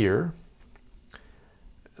link here,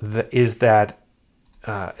 is that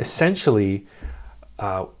essentially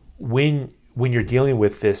when you're dealing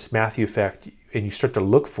with this Matthew effect and you start to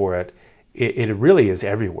look for it, it really is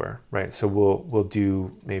everywhere, right? So we'll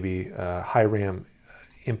do maybe high RAM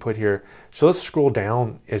input here. So let's scroll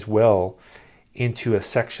down as well into a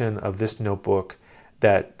section of this notebook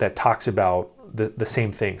that talks about the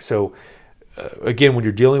same thing. So again, when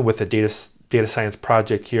you're dealing with a data science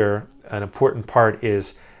project here, an important part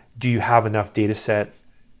is, do you have enough data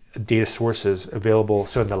sources available?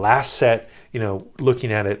 So in the last set,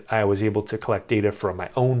 looking at it, I was able to collect data from my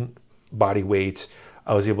own body weight.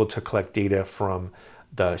 I was able to collect data from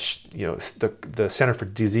the Center for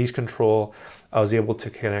Disease Control. I was able to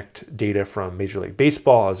connect data from Major League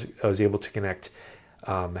Baseball. I was able to connect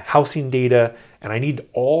housing data, and I need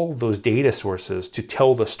all those data sources to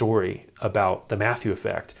tell the story about the Matthew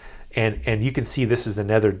effect. And you can see this is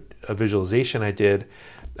another visualization I did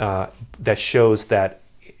that shows that.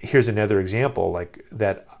 Here's another example, like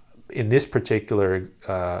that in this particular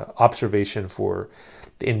observation for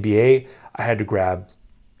the NBA, I had to grab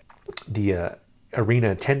the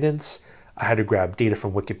arena attendance. I had to grab data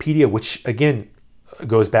from Wikipedia, which again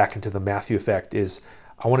goes back into the Matthew effect. Is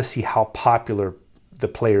I want to see how popular the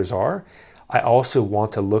players are. I also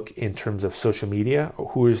want to look in terms of social media.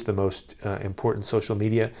 Who is the most important social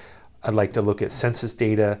media? I'd like to look at census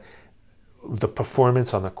data, the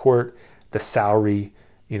performance on the court, the salary,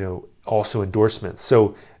 also endorsements.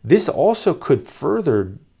 So this also could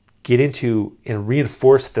further get into and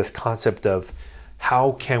reinforce this concept of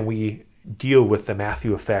how can we deal with the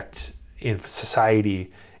Matthew effect in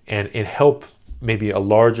society and help maybe a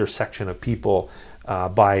larger section of people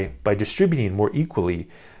by distributing more equally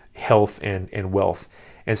health and wealth.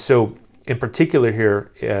 And so in particular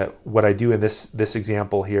here, what I do in this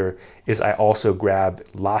example here is I also grab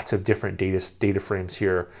lots of different data frames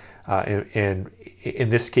here. And in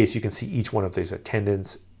this case, you can see each one of these: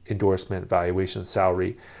 attendance, endorsement, valuation,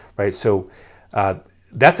 salary, right? So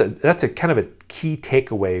that's a kind of a key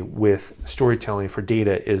takeaway with storytelling for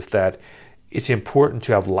data, is that it's important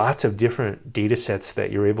to have lots of different data sets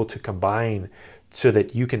that you're able to combine so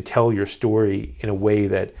that you can tell your story in a way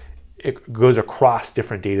that it goes across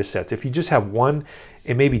different data sets. If you just have one,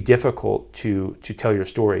 it may be difficult to tell your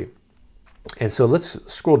story. And so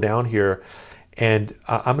let's scroll down here, and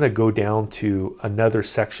I'm going to go down to another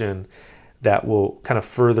section that will kind of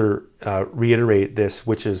further reiterate this,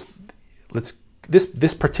 which is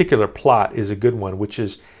this particular plot is a good one, which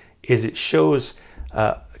is it shows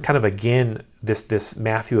kind of again this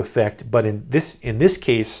Matthew effect, but in this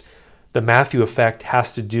case, the Matthew effect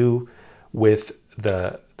has to do with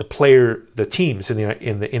the teams in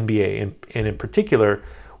the NBA, and in particular,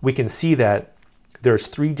 we can see that there's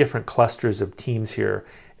 3 different clusters of teams here,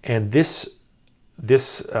 and this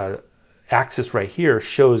axis right here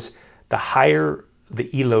shows the higher the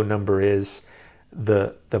ELO number is,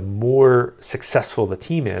 the more successful the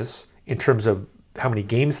team is in terms of how many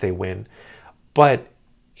games they win. But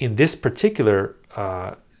in this particular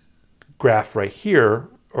graph right here,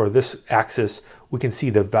 or this axis, we can see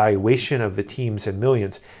the valuation of the teams in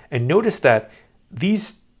millions. And notice that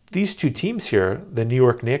these 2 teams here, the New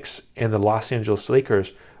York Knicks and the Los Angeles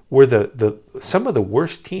Lakers, were some of the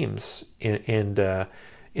worst teams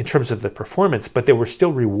in terms of the performance, but they were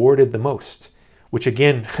still rewarded the most, which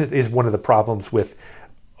again is one of the problems with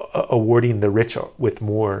awarding the rich with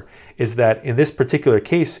more, is that in this particular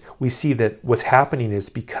case, we see that what's happening is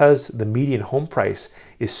because the median home price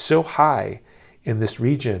is so high in this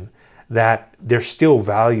region that they're still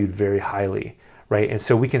valued very highly, right? And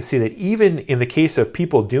so we can see that even in the case of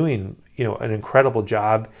people doing, an incredible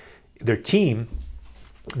job, their team,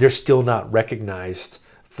 they're still not recognized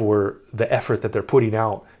for the effort that they're putting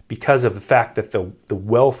out, because of the fact that the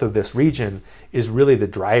wealth of this region is really the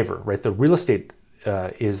driver, right? The real estate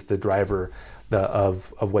is the driver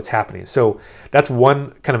of what's happening. So that's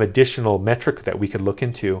one kind of additional metric that we could look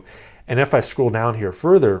into. And if I scroll down here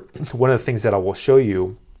further, one of the things that I will show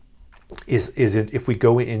you is if we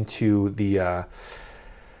go into the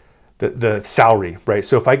salary, right?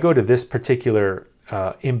 So if I go to this particular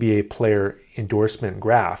NBA player endorsement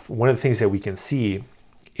graph, one of the things that we can see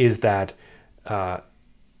is that,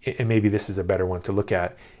 and maybe this is a better one to look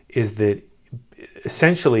at, is that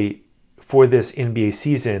essentially for this NBA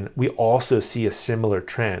season, we also see a similar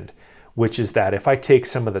trend, which is that if I take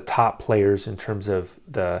some of the top players in terms of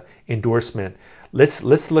the endorsement,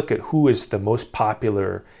 let's look at who is the most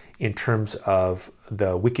popular in terms of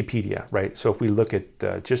the Wikipedia, right? So if we look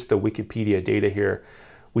at just the Wikipedia data here,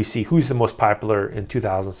 we see who's the most popular in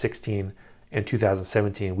 2016 and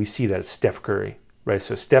 2017. We see that it's Steph Curry, right?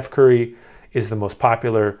 So Steph Curry is the most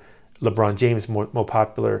popular, LeBron James more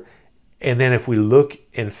popular. And then if we look,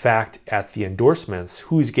 in fact, at the endorsements,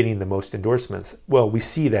 who's getting the most endorsements? Well, we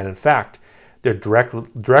see that, in fact, they're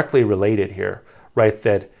directly related here, right?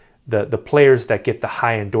 That the players that get the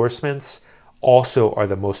high endorsements also are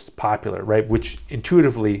the most popular, right? Which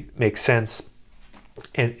intuitively makes sense.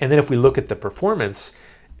 And then if we look at the performance,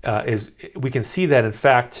 we can see that, in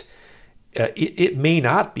fact, it may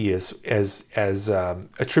not be as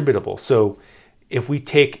attributable. So if we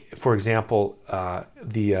take, for example,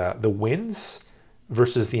 the wins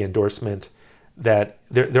versus the endorsement, that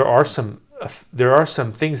there are some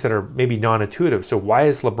things that are maybe non-intuitive. So why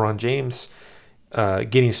is LeBron James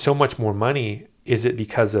getting so much more money? Is it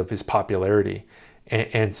because of his popularity?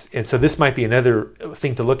 And so this might be another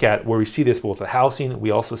thing to look at, where we see this with the housing.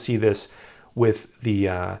 We also see this with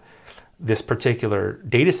the this particular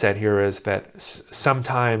data set here, is that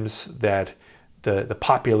sometimes that the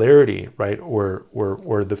popularity, right,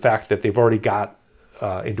 or the fact that they've already got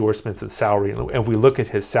endorsements and salary, and if we look at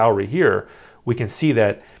his salary here, we can see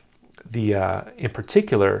that in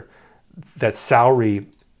particular, that salary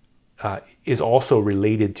is also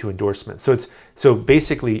related to endorsements. So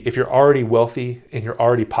basically, if you're already wealthy and you're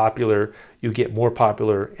already popular, you get more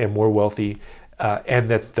popular and more wealthy, and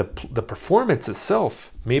that the performance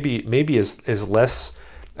itself maybe is less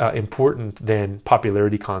important than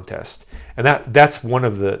popularity contest. And that's one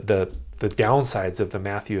of the downsides of the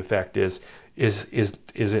Matthew effect is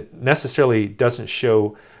it necessarily doesn't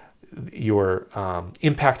show your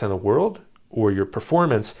impact on the world or your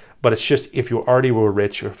performance, but it's just if you already were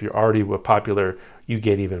rich or if you already were popular, you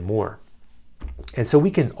get even more. And so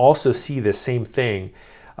we can also see the same thing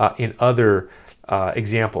in other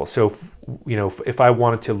examples. So if I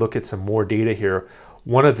wanted to look at some more data here,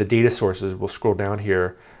 one of the data sources, we'll scroll down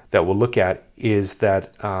here, that we'll look at is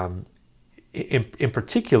that in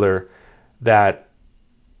particular, that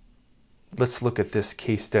let's look at this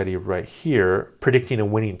case study right here, predicting a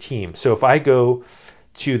winning team. So if I go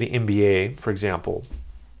to the NBA, for example,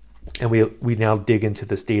 and we now dig into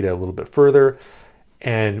this data a little bit further,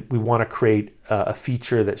 and we want to create a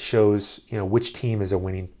feature that shows which team is a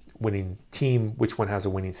winning team, which one has a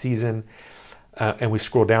winning season, and we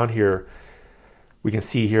scroll down here, we can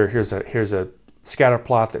see here's a scatter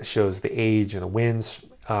plot that shows the age and the wins.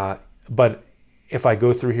 But if I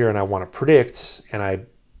go through here and I want to predict, and I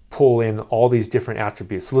pull in all these different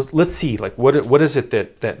attributes, so let's see, like what is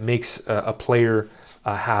it that makes a player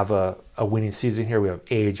have a winning season here. We have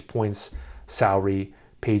age, points, salary,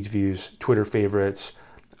 page views, Twitter favorites,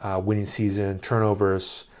 winning season,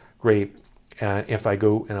 turnovers. Great. And if I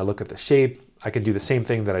go and I look at the shape, I can do the same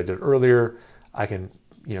thing that I did earlier. I can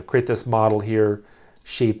create this model here,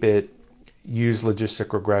 shape it, use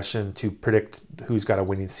logistic regression to predict who's got a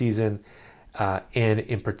winning season. And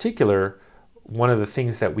in particular, one of the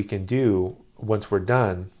things that we can do once we're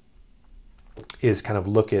done is kind of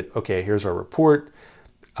look at, okay, here's our report,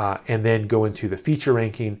 and then go into the feature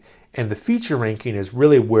ranking. And the feature ranking is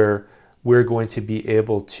really where we're going to be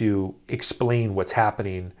able to explain what's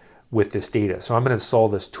happening with this data. So I'm going to install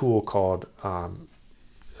this tool called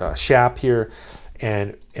shap here.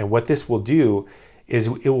 And what this will do is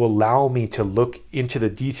it will allow me to look into the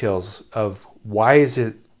details of why is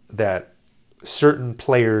it that certain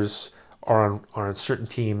players are on certain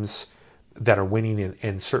teams that are winning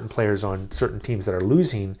and certain players on certain teams that are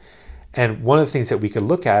losing. And one of the things that we could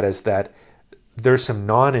look at is that there's some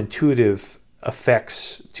non-intuitive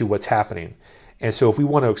effects to what's happening. And so if we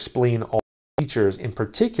want to explain all features, in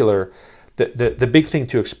particular, the big thing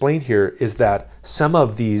to explain here is that some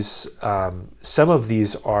of these are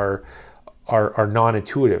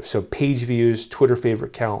non-intuitive. So page views, Twitter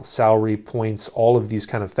favorite count, salary, points, all of these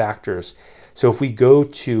kind of factors. So if we go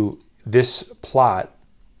to this plot,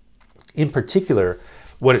 in particular,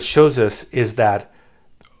 what it shows us is that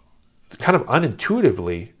kind of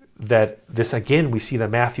unintuitively, that this, again, we see the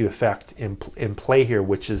Matthew effect in play here,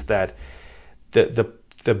 which is that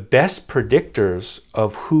the best predictors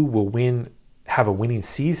of who will have a winning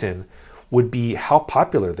season would be how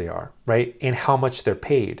popular they are, right? And how much they're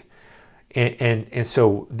paid. And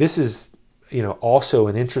so this is, also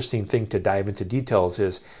an interesting thing to dive into details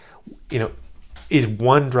is, is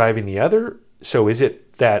one driving the other? So is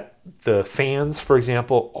it that the fans, for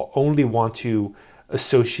example, only want to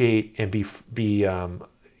associate and be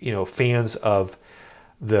fans of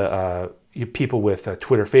the people with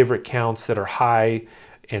Twitter favorite counts that are high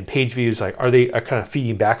and page views? Like, are they kind of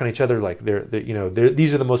feeding back on each other? Like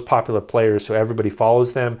these are the most popular players, so everybody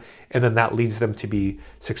follows them, and then that leads them to be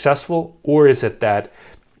successful? Or is it that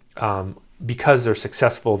because they're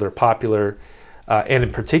successful, they're popular, and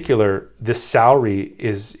in particular, this salary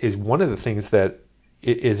is one of the things that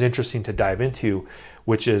is interesting to dive into,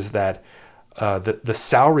 which is that the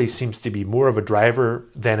salary seems to be more of a driver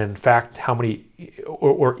than, in fact, how many,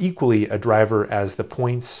 or equally a driver as the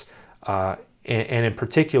points, and in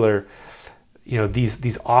particular,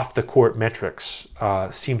 these off the court metrics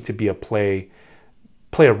seem to be play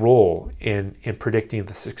a role in predicting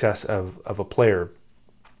the success of a player.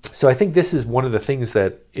 So I think this is one of the things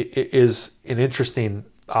that is an interesting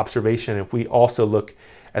observation. If we also look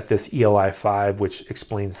at this ELI 5, which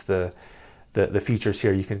explains the features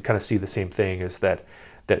here, you can kind of see the same thing, is that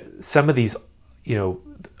some of these,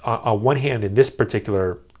 on one hand, in this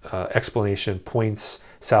particular explanation, points,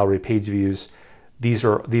 salary, page views, these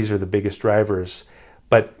are the biggest drivers.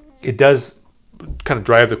 But it does kind of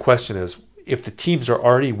drive the question is, if the teams are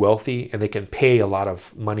already wealthy and they can pay a lot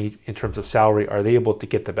of money in terms of salary, are they able to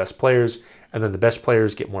get the best players? And then the best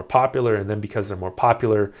players get more popular, and then because they're more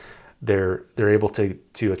popular, they're able to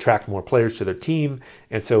attract more players to their team.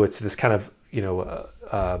 And so it's this kind of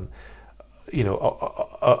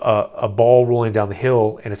a ball rolling down the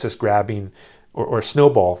hill, and it's just grabbing, or a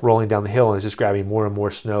snowball rolling down the hill, and it's just grabbing more and more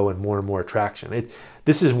snow and more attraction.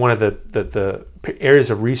 This is one of the areas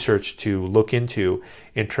of research to look into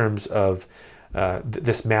in terms of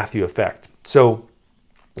this Matthew effect. So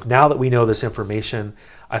now that we know this information,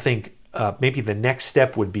 I think maybe the next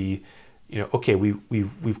step would be, okay,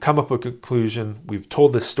 we've come up with a conclusion, we've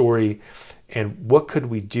told this story, and what could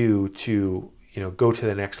we do to go to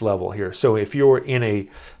the next level here? So if you're in a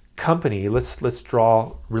company, let's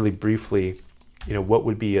draw really briefly, what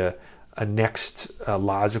would be a next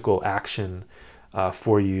logical action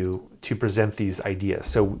for you to present these ideas.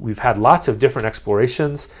 So we've had lots of different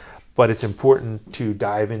explorations, but it's important to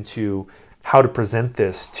dive into how to present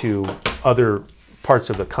this to other parts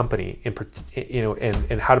of the company,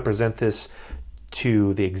 and how to present this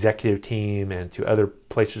to the executive team and to other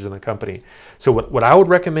places in the company. So what I would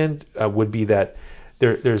recommend would be that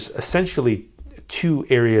there's essentially two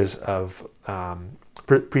areas of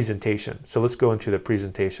presentation. So let's go into the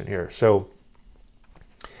presentation here. So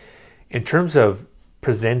in terms of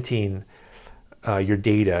presenting your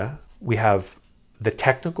data, we have the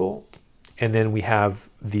technical, and then we have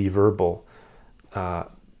the verbal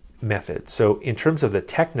method. So in terms of the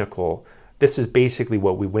technical, this is basically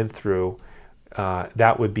what we went through.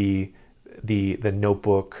 That would be the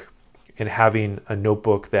notebook, and having a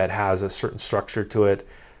notebook that has a certain structure to it.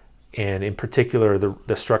 And in particular,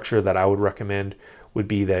 the structure that I would recommend would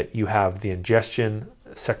be that you have the ingestion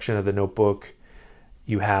section of the notebook,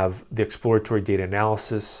 you have the exploratory data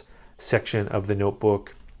analysis section of the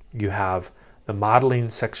notebook, you have the modeling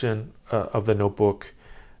section of the notebook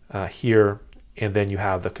here, and then you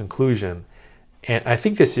have the conclusion. And I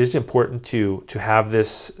think this is important to have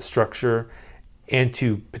this structure and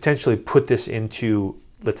to potentially put this into,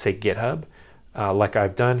 let's say, GitHub, like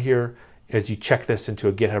I've done here, as you check this into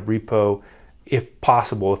a GitHub repo, if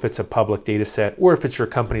possible, if it's a public data set, or if it's your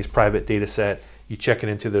company's private data set, you check it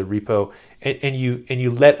into the repo, and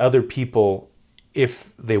you let other people,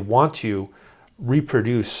 if they want to,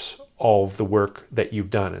 reproduce all of the work that you've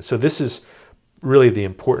done. And so this is really the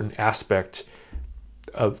important aspect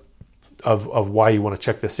of why you want to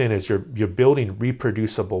check this in, is you're building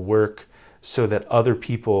reproducible work so that other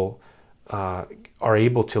people are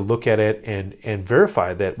able to look at it and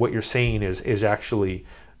verify that what you're saying is actually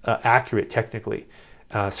accurate technically.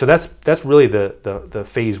 So that's really the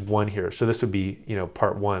phase one here. So this would be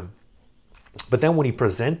part one. But then when you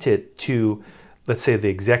present it to, let's say, the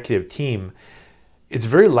executive team, it's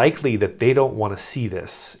very likely that they don't want to see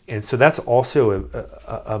this. And so that's also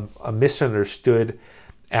a misunderstood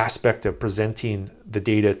aspect of presenting the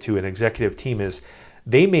data to an executive team, is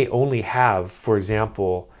they may only have, for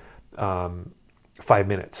example, 5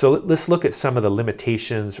 minutes. So let's look at some of the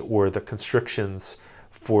limitations or the constrictions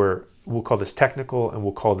for, we'll call this technical, and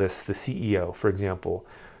we'll call this the CEO, for example.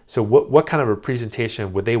 So what kind of a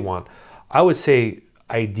presentation would they want? I would say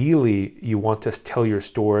ideally you want to tell your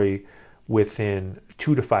story within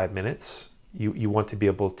 2 to 5 minutes. You want to be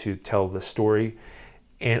able to tell the story,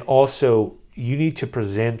 and also you need to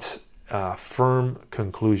present firm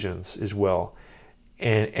conclusions as well.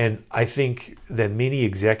 And I think that many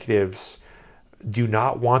executives do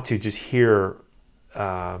not want to just hear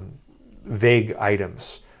vague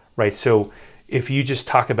items, right? So if you just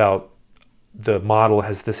talk about the model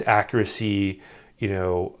has this accuracy,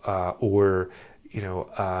 we've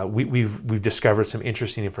discovered some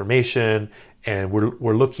interesting information, and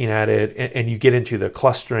we're looking at it, and you get into the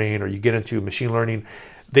clustering, or you get into machine learning,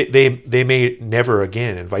 they may never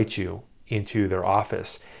again invite you into their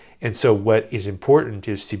office. And so what is important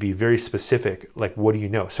is to be very specific, like, what do you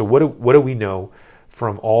know? So what do we know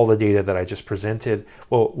from all the data that I just presented?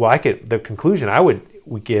 Well, the conclusion I would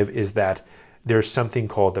give is that there's something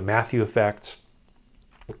called the Matthew effect,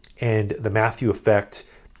 and the Matthew effect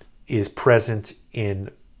is present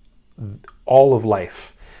in all of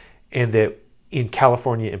life, and that in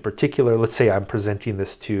California in particular, let's say I'm presenting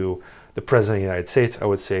this to the President of the United States, I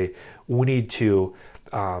would say we need to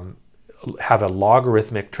have a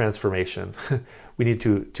logarithmic transformation. We need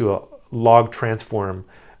to log transform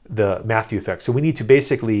the Matthew effect. So we need to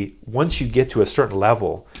basically, once you get to a certain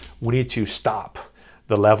level, we need to stop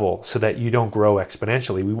the level so that you don't grow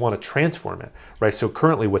exponentially. We want to transform it, right? So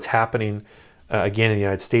currently what's happening again in the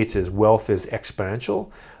United States is wealth is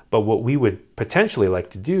exponential, But what we would potentially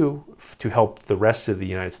like to do to help the rest of the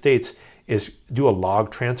United States is do a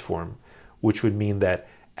log transform, which would mean that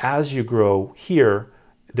as you grow here,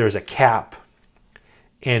 there's a cap,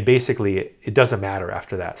 and basically it doesn't matter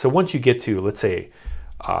after that. So once you get to, let's say,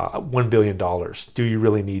 $1 billion, do you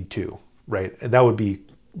really need to, right? And that would be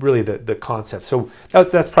really the concept. So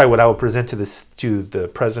that's probably what I would present to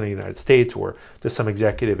the President of the United States or to some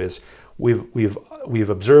executive is we've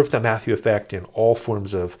observed the Matthew effect in all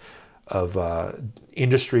forms of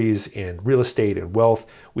industries and real estate and wealth.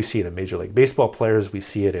 We see it in Major League Baseball players. We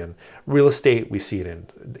see it in real estate. We see it in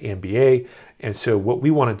the NBA. And so what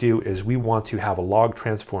we want to do is we want to have a log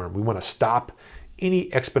transform. We want to stop any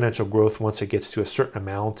exponential growth once it gets to a certain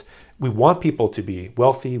amount. We want people to be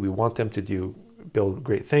wealthy. We want them to build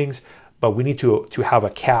great things, but we need to have a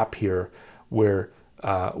cap here where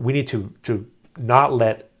we need to not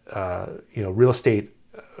let real estate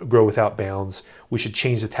grow without bounds. We should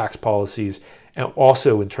change the tax policies, and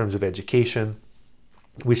also in terms of education,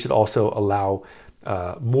 we should also allow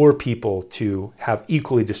more people to have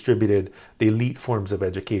equally distributed the elite forms of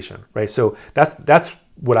education, right? So that's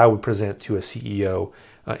what I would present to a CEO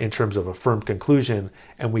in terms of a firm conclusion,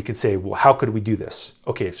 and we can say, well, how could we do this?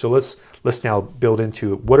 Okay, so let's now build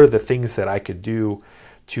into what are the things that I could do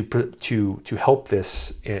to help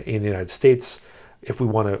this in the United States if we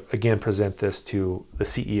want to again present this to the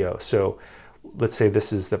CEO. So let's say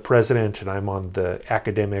this is the president and I'm on the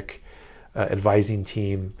academic advising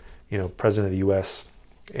team, president of the US,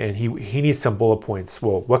 and he needs some bullet points.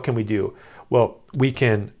 Well, what can we do? Well, we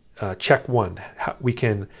can check one. We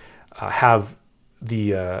can have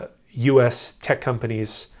the US tech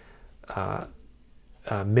companies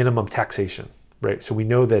minimum taxation, right? So we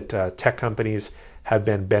know that tech companies have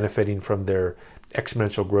been benefiting from their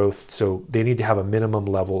exponential growth, so they need to have a minimum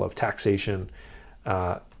level of taxation,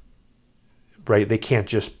 right? They can't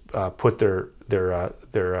just put their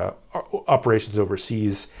operations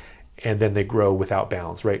overseas and then they grow without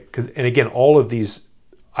bounds, right? And again, all of these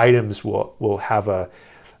items will have a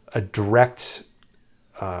direct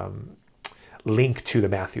link to the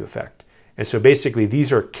Matthew effect. And so basically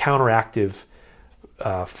these are counteractive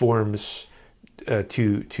forms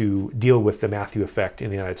to deal with the Matthew effect in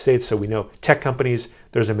the United States. So we know tech companies,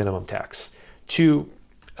 there's a minimum tax. Two,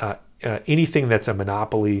 anything that's a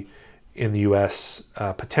monopoly in the US,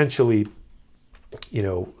 potentially,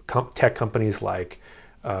 tech companies like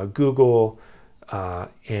Google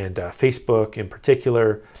and Facebook in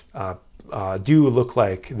particular do look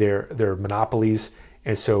like they're monopolies.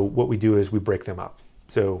 And so what we do is we break them up.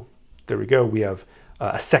 So there we go. We have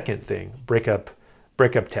a second thing, break up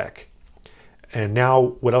tech. And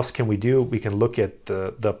now what else can we do? We can look at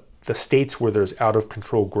the states where there's out of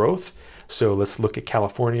control growth. So let's look at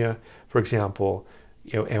California, for example,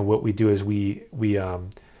 and what we do is we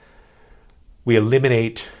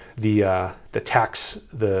eliminate the tax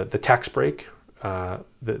break,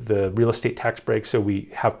 the real estate tax break. So we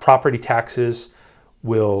have property taxes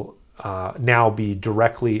will now be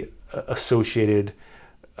directly associated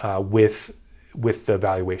with the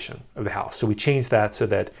valuation of the house. So we change that so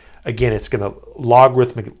that, again, it's going to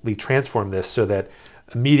logarithmically transform this so that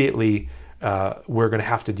immediately we're going to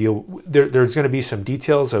have to deal. There's going to be some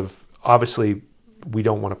details of, obviously, we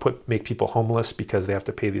don't want to make people homeless because they have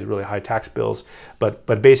to pay these really high tax bills.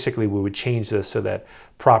 But basically, we would change this so that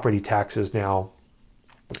property taxes now,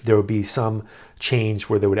 there would be some change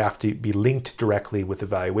where they would have to be linked directly with the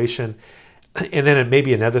valuation. And then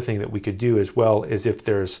maybe another thing that we could do as well is if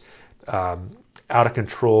there's out of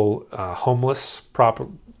control homeless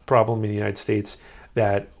problem in the United States,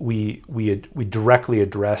 that we directly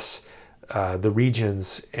address the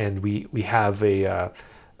regions, and we have a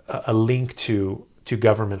link to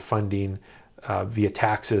government funding via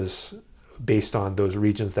taxes based on those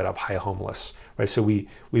regions that have high homeless, right? So we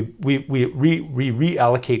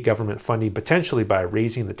reallocate government funding potentially by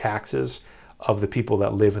raising the taxes of the people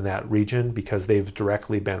that live in that region because they've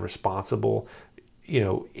directly been responsible,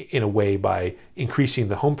 in a way by increasing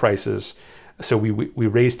the home prices. So we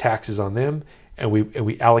raise taxes on them, and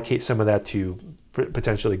we allocate some of that to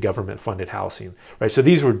potentially government-funded housing, right? So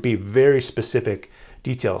these would be very specific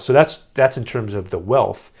details. So that's in terms of the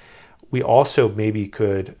wealth. We also maybe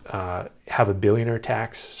could have a billionaire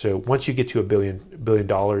tax. So once you get to $1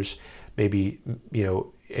 billion, maybe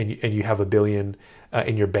and you have $1 billion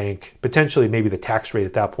in your bank, potentially maybe the tax rate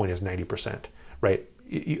at that point is 90%, right?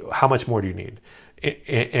 How much more do you need?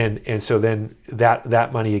 And so then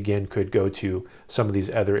that money again could go to some of these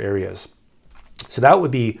other areas. So that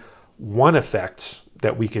would be one effect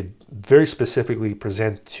that we could very specifically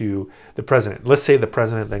present to the president. Let's say the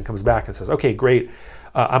president then comes back and says, okay, great,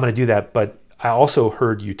 I'm going to do that, but I also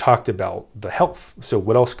heard you talked about the health. So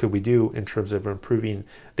what else could we do in terms of improving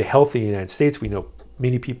the health in the United States? We know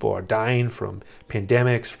many people are dying from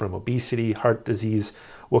pandemics, from obesity, heart disease.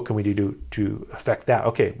 What can we do to affect that?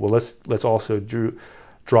 Okay, well, let's also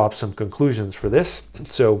draw up some conclusions for this.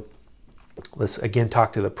 So let's again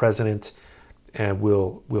talk to the president, and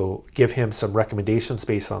we'll give him some recommendations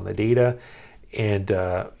based on the data. And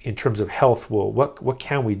in terms of health, well, what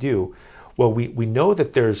can we do? Well, we know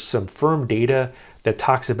that there's some firm data that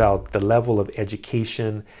talks about the level of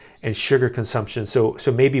education and sugar consumption. So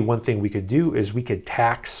maybe one thing we could do is we could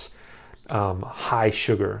tax high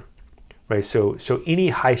sugar, right? So any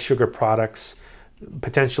high sugar products,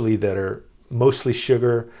 potentially that are mostly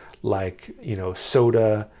sugar, like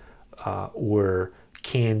soda or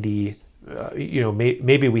candy.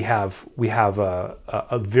 Maybe we have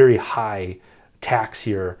a very high tax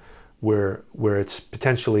here where it's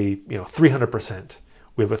potentially 300%.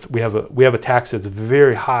 We have a tax that's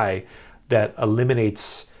very high that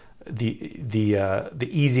eliminates the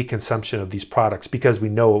easy consumption of these products, because we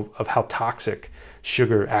know of how toxic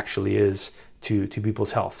sugar actually is to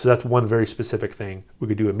people's health. So that's one very specific thing we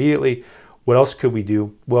could do immediately. What else could we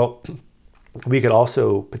do? Well, we could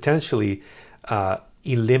also potentially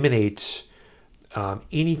eliminate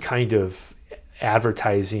any kind of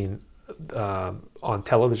advertising on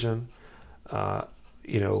television,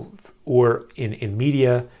 or in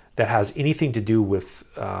media that has anything to do with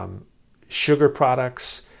sugar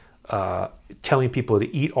products, telling people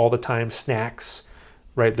to eat all the time, snacks,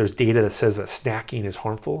 right? There's data that says that snacking is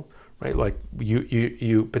harmful, right? Like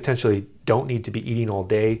you potentially don't need to be eating all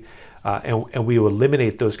day, and we will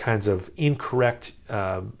eliminate those kinds of incorrect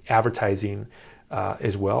advertising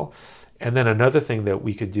as well. And then another thing that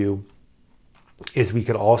we could do is we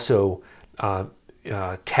could also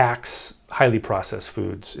tax highly processed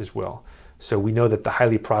foods as well. So we know that the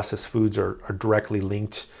highly processed foods are directly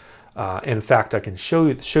linked. And in fact, I can show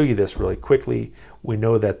you this really quickly. We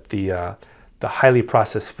know that the highly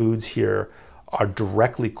processed foods here are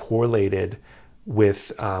directly correlated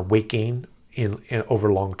with weight gain in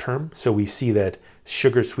over long term. So we see that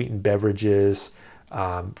sugar sweetened beverages,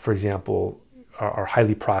 for example, are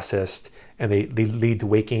highly processed, and they lead to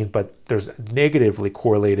weight gain, but there's negatively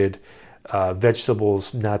correlated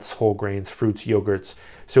vegetables, nuts, whole grains, fruits, yogurts.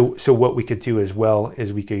 So what we could do as well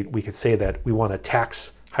is we could say that we want to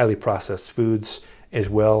tax highly processed foods as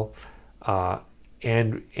well,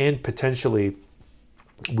 and potentially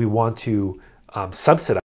we want to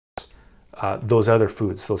subsidize those other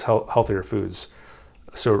foods, those healthier foods.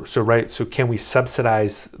 So can we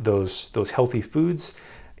subsidize those healthy foods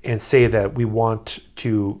and say that we want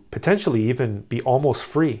to potentially even be almost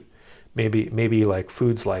free? Maybe like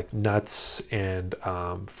foods like nuts and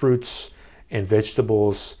fruits and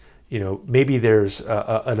vegetables. Maybe there's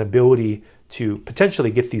an ability to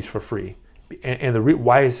potentially get these for free. And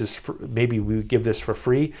why is this maybe we give this for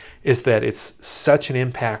free is that it's such an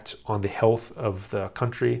impact on the health of the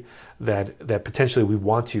country that potentially we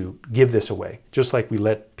want to give this away, just like we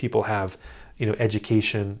let people have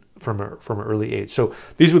education from an early age. So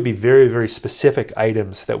these would be very, very specific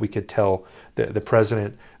items that we could tell the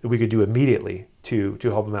president that we could do immediately to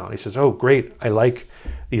help him out. And he says, oh, great, I like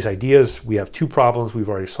these ideas. We have two problems we've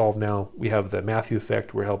already solved now. We have the Matthew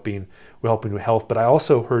effect. We're helping with health. But I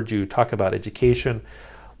also heard you talk about education.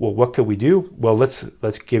 Well, what could we do? Well,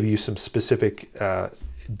 let's give you some specific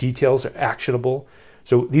details, actionable.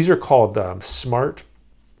 So these are called SMART.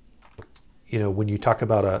 When you talk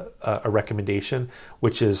about a recommendation,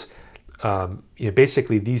 which is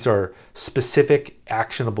basically these are specific,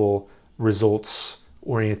 actionable,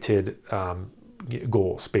 results-oriented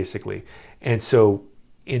goals, basically. And so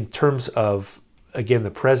in terms of, again,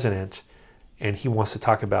 the president, and he wants to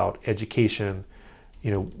talk about education,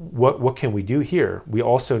 what can we do here? We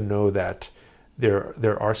also know that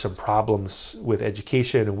there are some problems with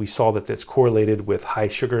education, and we saw that that's correlated with high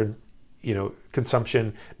sugar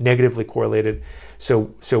consumption, negatively correlated.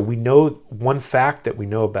 So we know one fact that we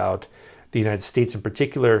know about the United States in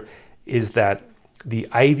particular is that the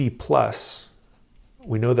Ivy Plus,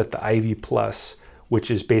 we know that the Ivy Plus,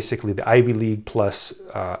 which is basically the Ivy League plus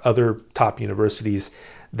other top universities,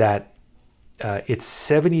 that it's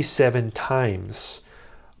 77 times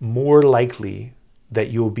more likely that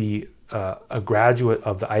you'll be a graduate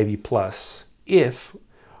of the Ivy Plus if,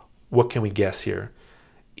 what can we guess here?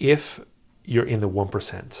 If you're in the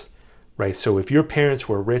 1%, right? So if your parents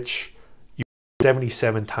were rich, you're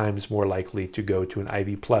 77 times more likely to go to an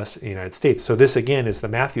Ivy Plus in the United States. So this again is the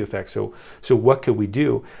Matthew effect. So what could we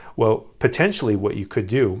do? Well, potentially what you could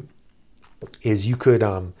do is you could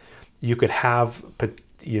have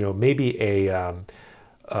maybe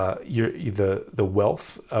the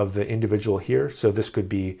wealth of the individual here. So this could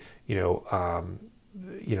be, the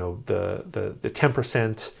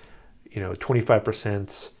 10%,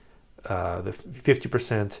 25%, the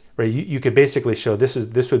 50%, right? You could basically show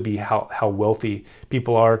this would be how wealthy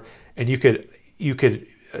people are, and you could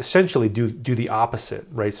essentially do the opposite,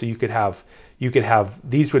 right? So you could have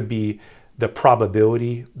these would be the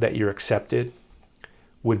probability that you're accepted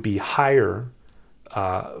would be higher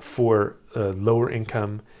for lower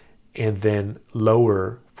income, and then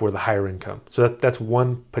lower for the higher income. So that's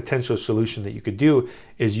one potential solution that you could do,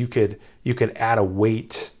 is you could add a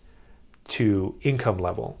weight to income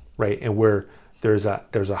level, right? And where there's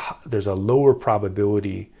a lower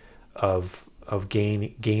probability of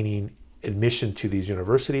gaining admission to these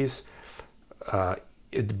universities,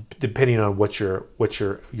 depending on what your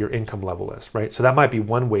income level is, right? So that might be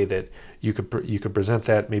one way that you could present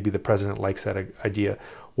that. Maybe the president likes that idea.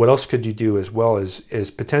 What else could you do as well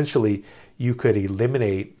is potentially you could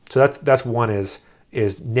eliminate. So that's one is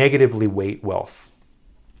negatively weight wealth,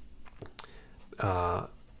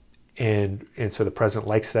 and so the president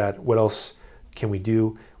likes that. What else can we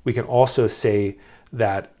do? We can also say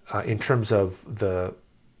that in terms of the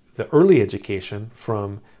early education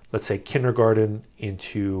from, let's say, kindergarten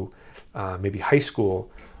into maybe high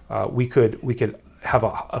school, we could have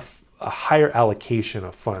a higher allocation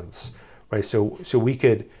of funds, right? So we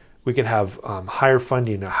could have higher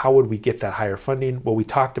funding. Now, how would we get that higher funding? Well, we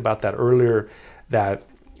talked about that earlier, that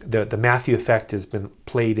the Matthew effect has been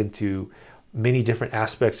played into many different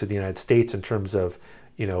aspects of the United States in terms of,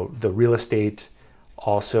 the real estate,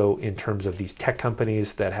 also in terms of these tech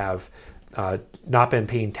companies that have not been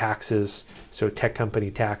paying taxes, so tech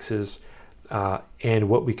company taxes, and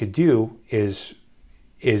what we could do is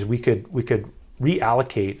we could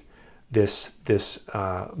reallocate this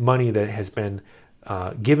money that has been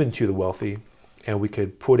given to the wealthy, and we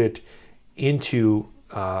could put it into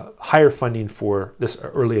higher funding for this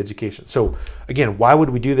early education. So again, why would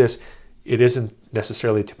we do this? It isn't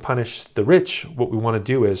necessarily to punish the rich. What we want to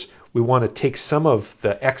do is we want to take some of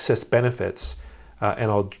the excess benefits,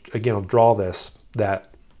 and I'll draw this,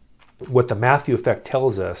 that what the Matthew effect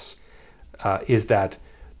tells us is that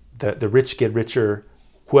the rich get richer,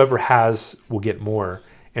 whoever has will get more.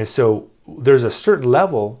 And so there's a certain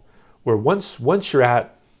level where once you're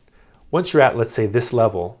at, let's say, this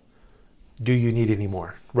level, do you need any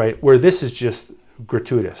more, right? Where this is just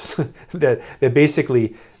gratuitous, that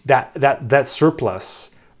basically that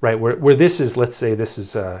surplus, right? Where this is, let's say this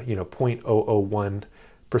is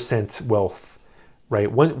 0.001% wealth,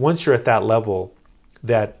 right? Once you're at that level,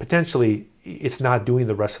 that potentially it's not doing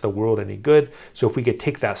the rest of the world any good. So if we could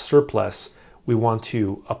take that surplus, we want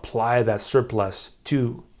to apply that surplus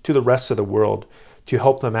to the rest of the world to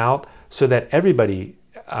help them out, so that everybody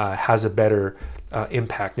has a better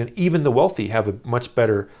impact, and even the wealthy have a much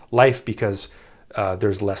better life, because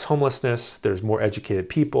there's less homelessness, there's more educated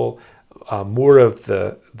people, more of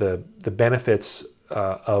the benefits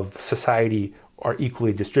of society are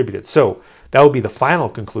equally distributed. So that would be the final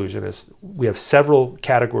conclusion, is we have several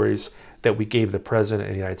categories that we gave the president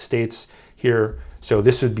of the United States here. So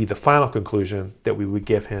this would be the final conclusion that we would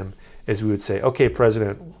give him, is we would say, okay,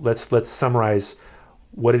 President, let's summarize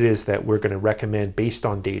what it is that we're going to recommend based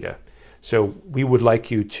on data. So we would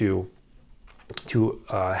like you to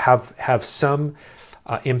have some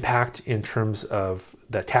impact in terms of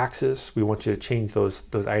the taxes. We want you to change those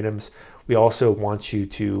items. We also want you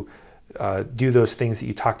to do those things that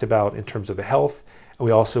you talked about in terms of the health, and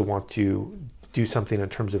we also want to do something in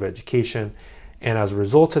terms of education. And as a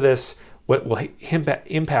result of this, what will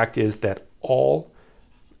impact is that all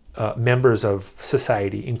members of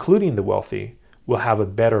society, including the wealthy, will have a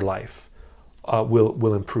better life,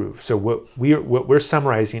 will improve. So what we're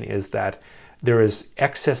summarizing is that there is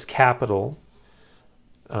excess capital.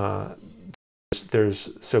 So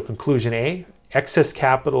conclusion A, excess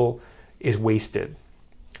capital is wasted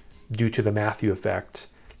due to the Matthew effect,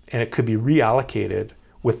 and it could be reallocated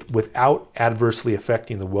without adversely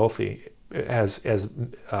affecting the wealthy as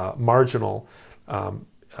marginal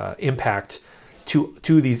impact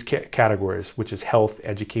to these categories, which is health,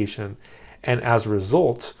 education. And as a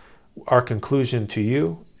result, our conclusion to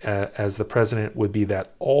you as the president would be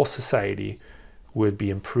that all society would be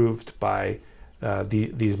improved by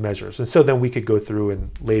these measures. And so then we could go through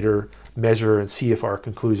and later measure and see if our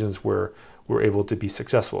conclusions were able to be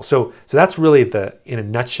successful. So that's really in a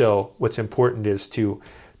nutshell, what's important is to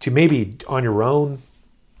maybe on your own,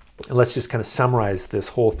 let's just kind of summarize this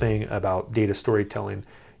whole thing about data storytelling,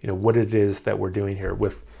 what it is that we're doing here.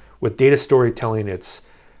 With data storytelling, it's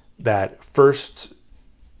that first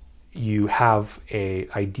you have an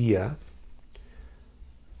idea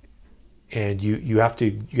and you have to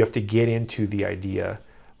get into the idea,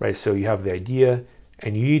 right? So you have the idea,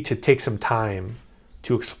 and you need to take some time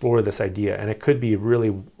to explore this idea, and it could be really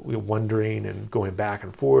wondering and going back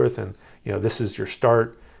and forth, and this is your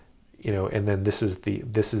start, and then this is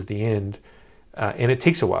the end, and it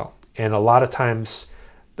takes a while. And a lot of times,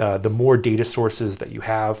 the more data sources that you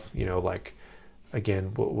have, like,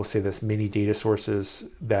 again, we'll say this, many data sources,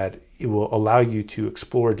 that it will allow you to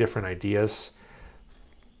explore different ideas.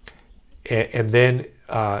 And then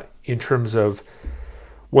in terms of,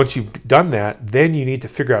 once you've done that, then you need to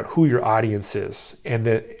figure out who your audience is. And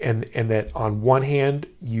that on one hand,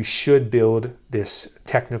 you should build this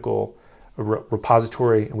technical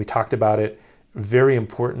repository, and we talked about it. Very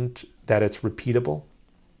important that it's repeatable,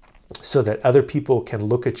 so that other people can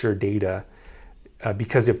look at your data,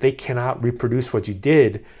 because if they cannot reproduce what you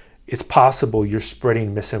did, it's possible you're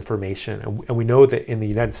spreading misinformation. And we know that in the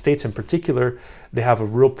United States in particular, they have a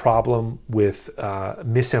real problem with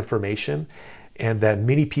misinformation, and that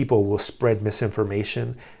many people will spread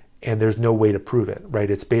misinformation, and there's no way to prove it, right?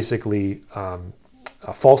 It's basically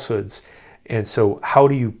falsehoods. And so how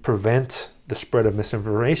do you prevent the spread of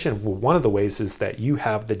misinformation? Well, one of the ways is that you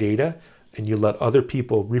have the data and you let other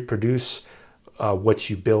people reproduce what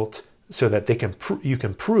you built, so that you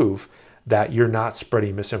can prove that you're not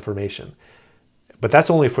spreading misinformation. But that's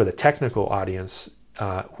only for the technical audience,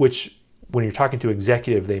 which when you're talking to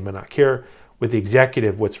executive, they may not care. With the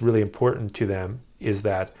executive, what's really important to them is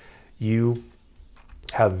that you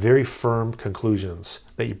have very firm conclusions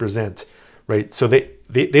that you present, right? So they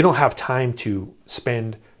don't have time to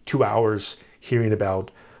spend 2 hours hearing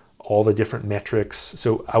about all the different metrics.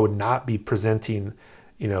 So I would not be presenting,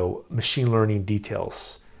 machine learning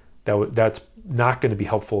details. That's not going to be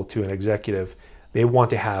helpful to an executive. They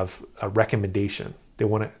want to have a recommendation. They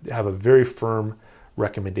want to have a very firm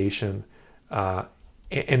recommendation.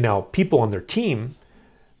 And now people on their team,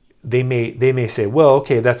 they may say, well,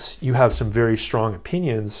 okay, you have some very strong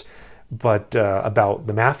opinions, but about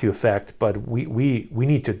the Matthew effect, but we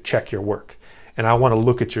need to check your work, and I want to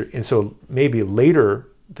look at and so maybe later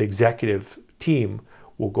the executive team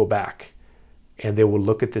will go back and they will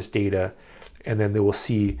look at this data, and then they will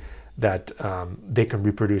see that they can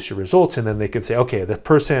reproduce your results, and then they can say, okay, that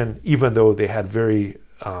person, even though they had very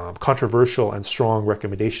controversial and strong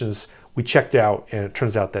recommendations, we checked out, and it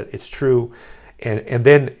turns out that it's true. And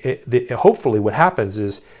then hopefully what happens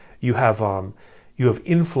is you have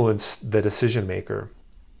influenced the decision maker.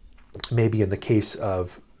 Maybe in the case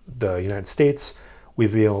of the United States,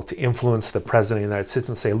 we've been able to influence the president of the United States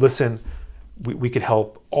and say, listen, we could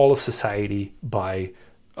help all of society by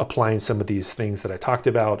applying some of these things that I talked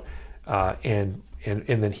about, and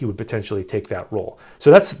then he would potentially take that role.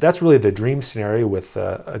 So that's really the dream scenario with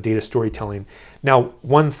data storytelling. Now,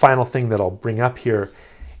 one final thing that I'll bring up here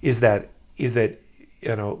is that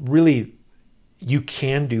really you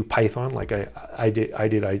can do Python, like I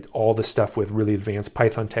did all the stuff with really advanced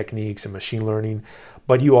Python techniques and machine learning,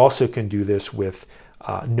 but you also can do this with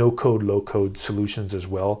no-code, low-code solutions as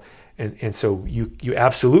well. And so you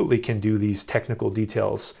absolutely can do these technical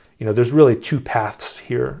details. There's really two paths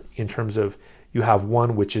here in terms of, you have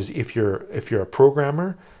one, which is if you're a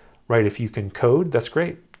programmer, right? If you can code, that's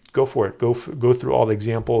great. Go for it. Go through all the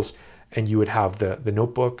examples, and you would have the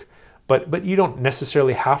notebook. But you don't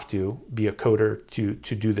necessarily have to be a coder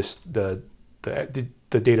to do this, the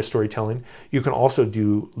data storytelling. You can also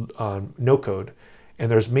do no code, and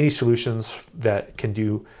there's many solutions that can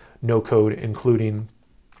do no code, including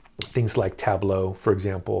things like Tableau, for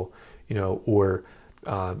example, or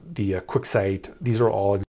the QuickSight. These are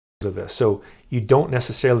all examples of this. So you don't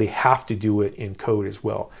necessarily have to do it in code as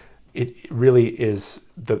well. It really is,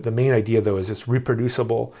 the main idea though is it's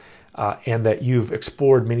reproducible, and that you've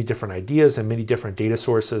explored many different ideas and many different data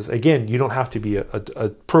sources. Again, you don't have to be a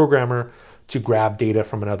programmer to grab data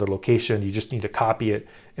from another location. You just need to copy it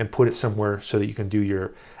and put it somewhere so that you can do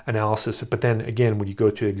your analysis. But then again, when you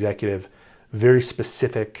go to executive, very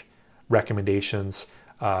specific recommendations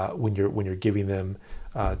when you're giving them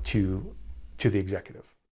to the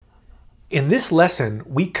executive. In this lesson,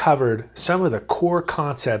 we covered some of the core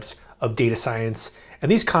concepts of data science, and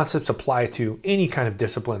these concepts apply to any kind of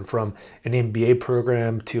discipline, from an MBA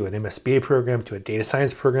program to an MSBA program to a data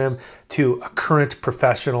science program to a current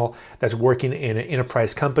professional that's working in an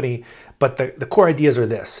enterprise company. But the core ideas are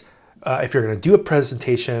this. If you're going to do a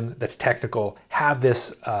presentation that's technical, have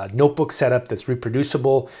this notebook setup that's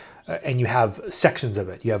reproducible, and you have sections of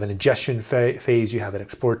it. You have an ingestion phase, you have an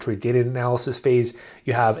exploratory data analysis phase,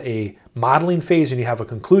 you have a modeling phase, and you have a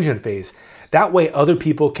conclusion phase. That way other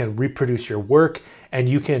people can reproduce your work, and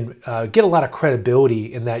you can get a lot of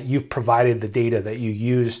credibility in that you've provided the data that you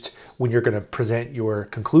used when you're going to present your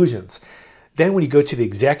conclusions. Then when you go to the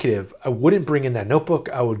executive, I wouldn't bring in that notebook.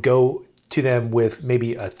 I would go to them with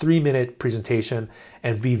maybe a 3-minute presentation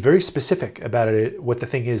and be very specific about it, what the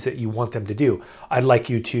thing is that you want them to do. I'd like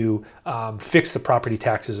you to fix the property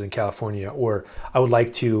taxes in California, or I would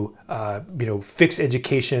like to fix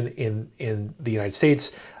education in the United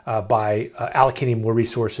States by allocating more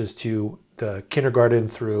resources to the kindergarten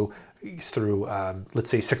through let's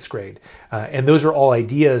say 6th grade. And those are all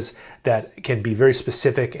ideas that can be very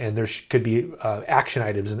specific, and there could be action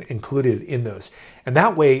items included in those. And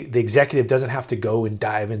that way the executive doesn't have to go and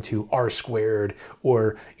dive into R²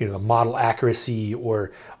 or model accuracy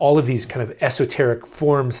or all of these kind of esoteric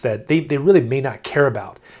forms that they really may not care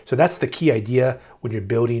about. So that's the key idea when you're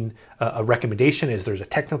building a recommendation, is there's a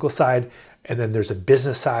technical side and then there's a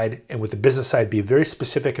business side, and with the business side be very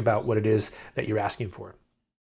specific about what it is that you're asking for.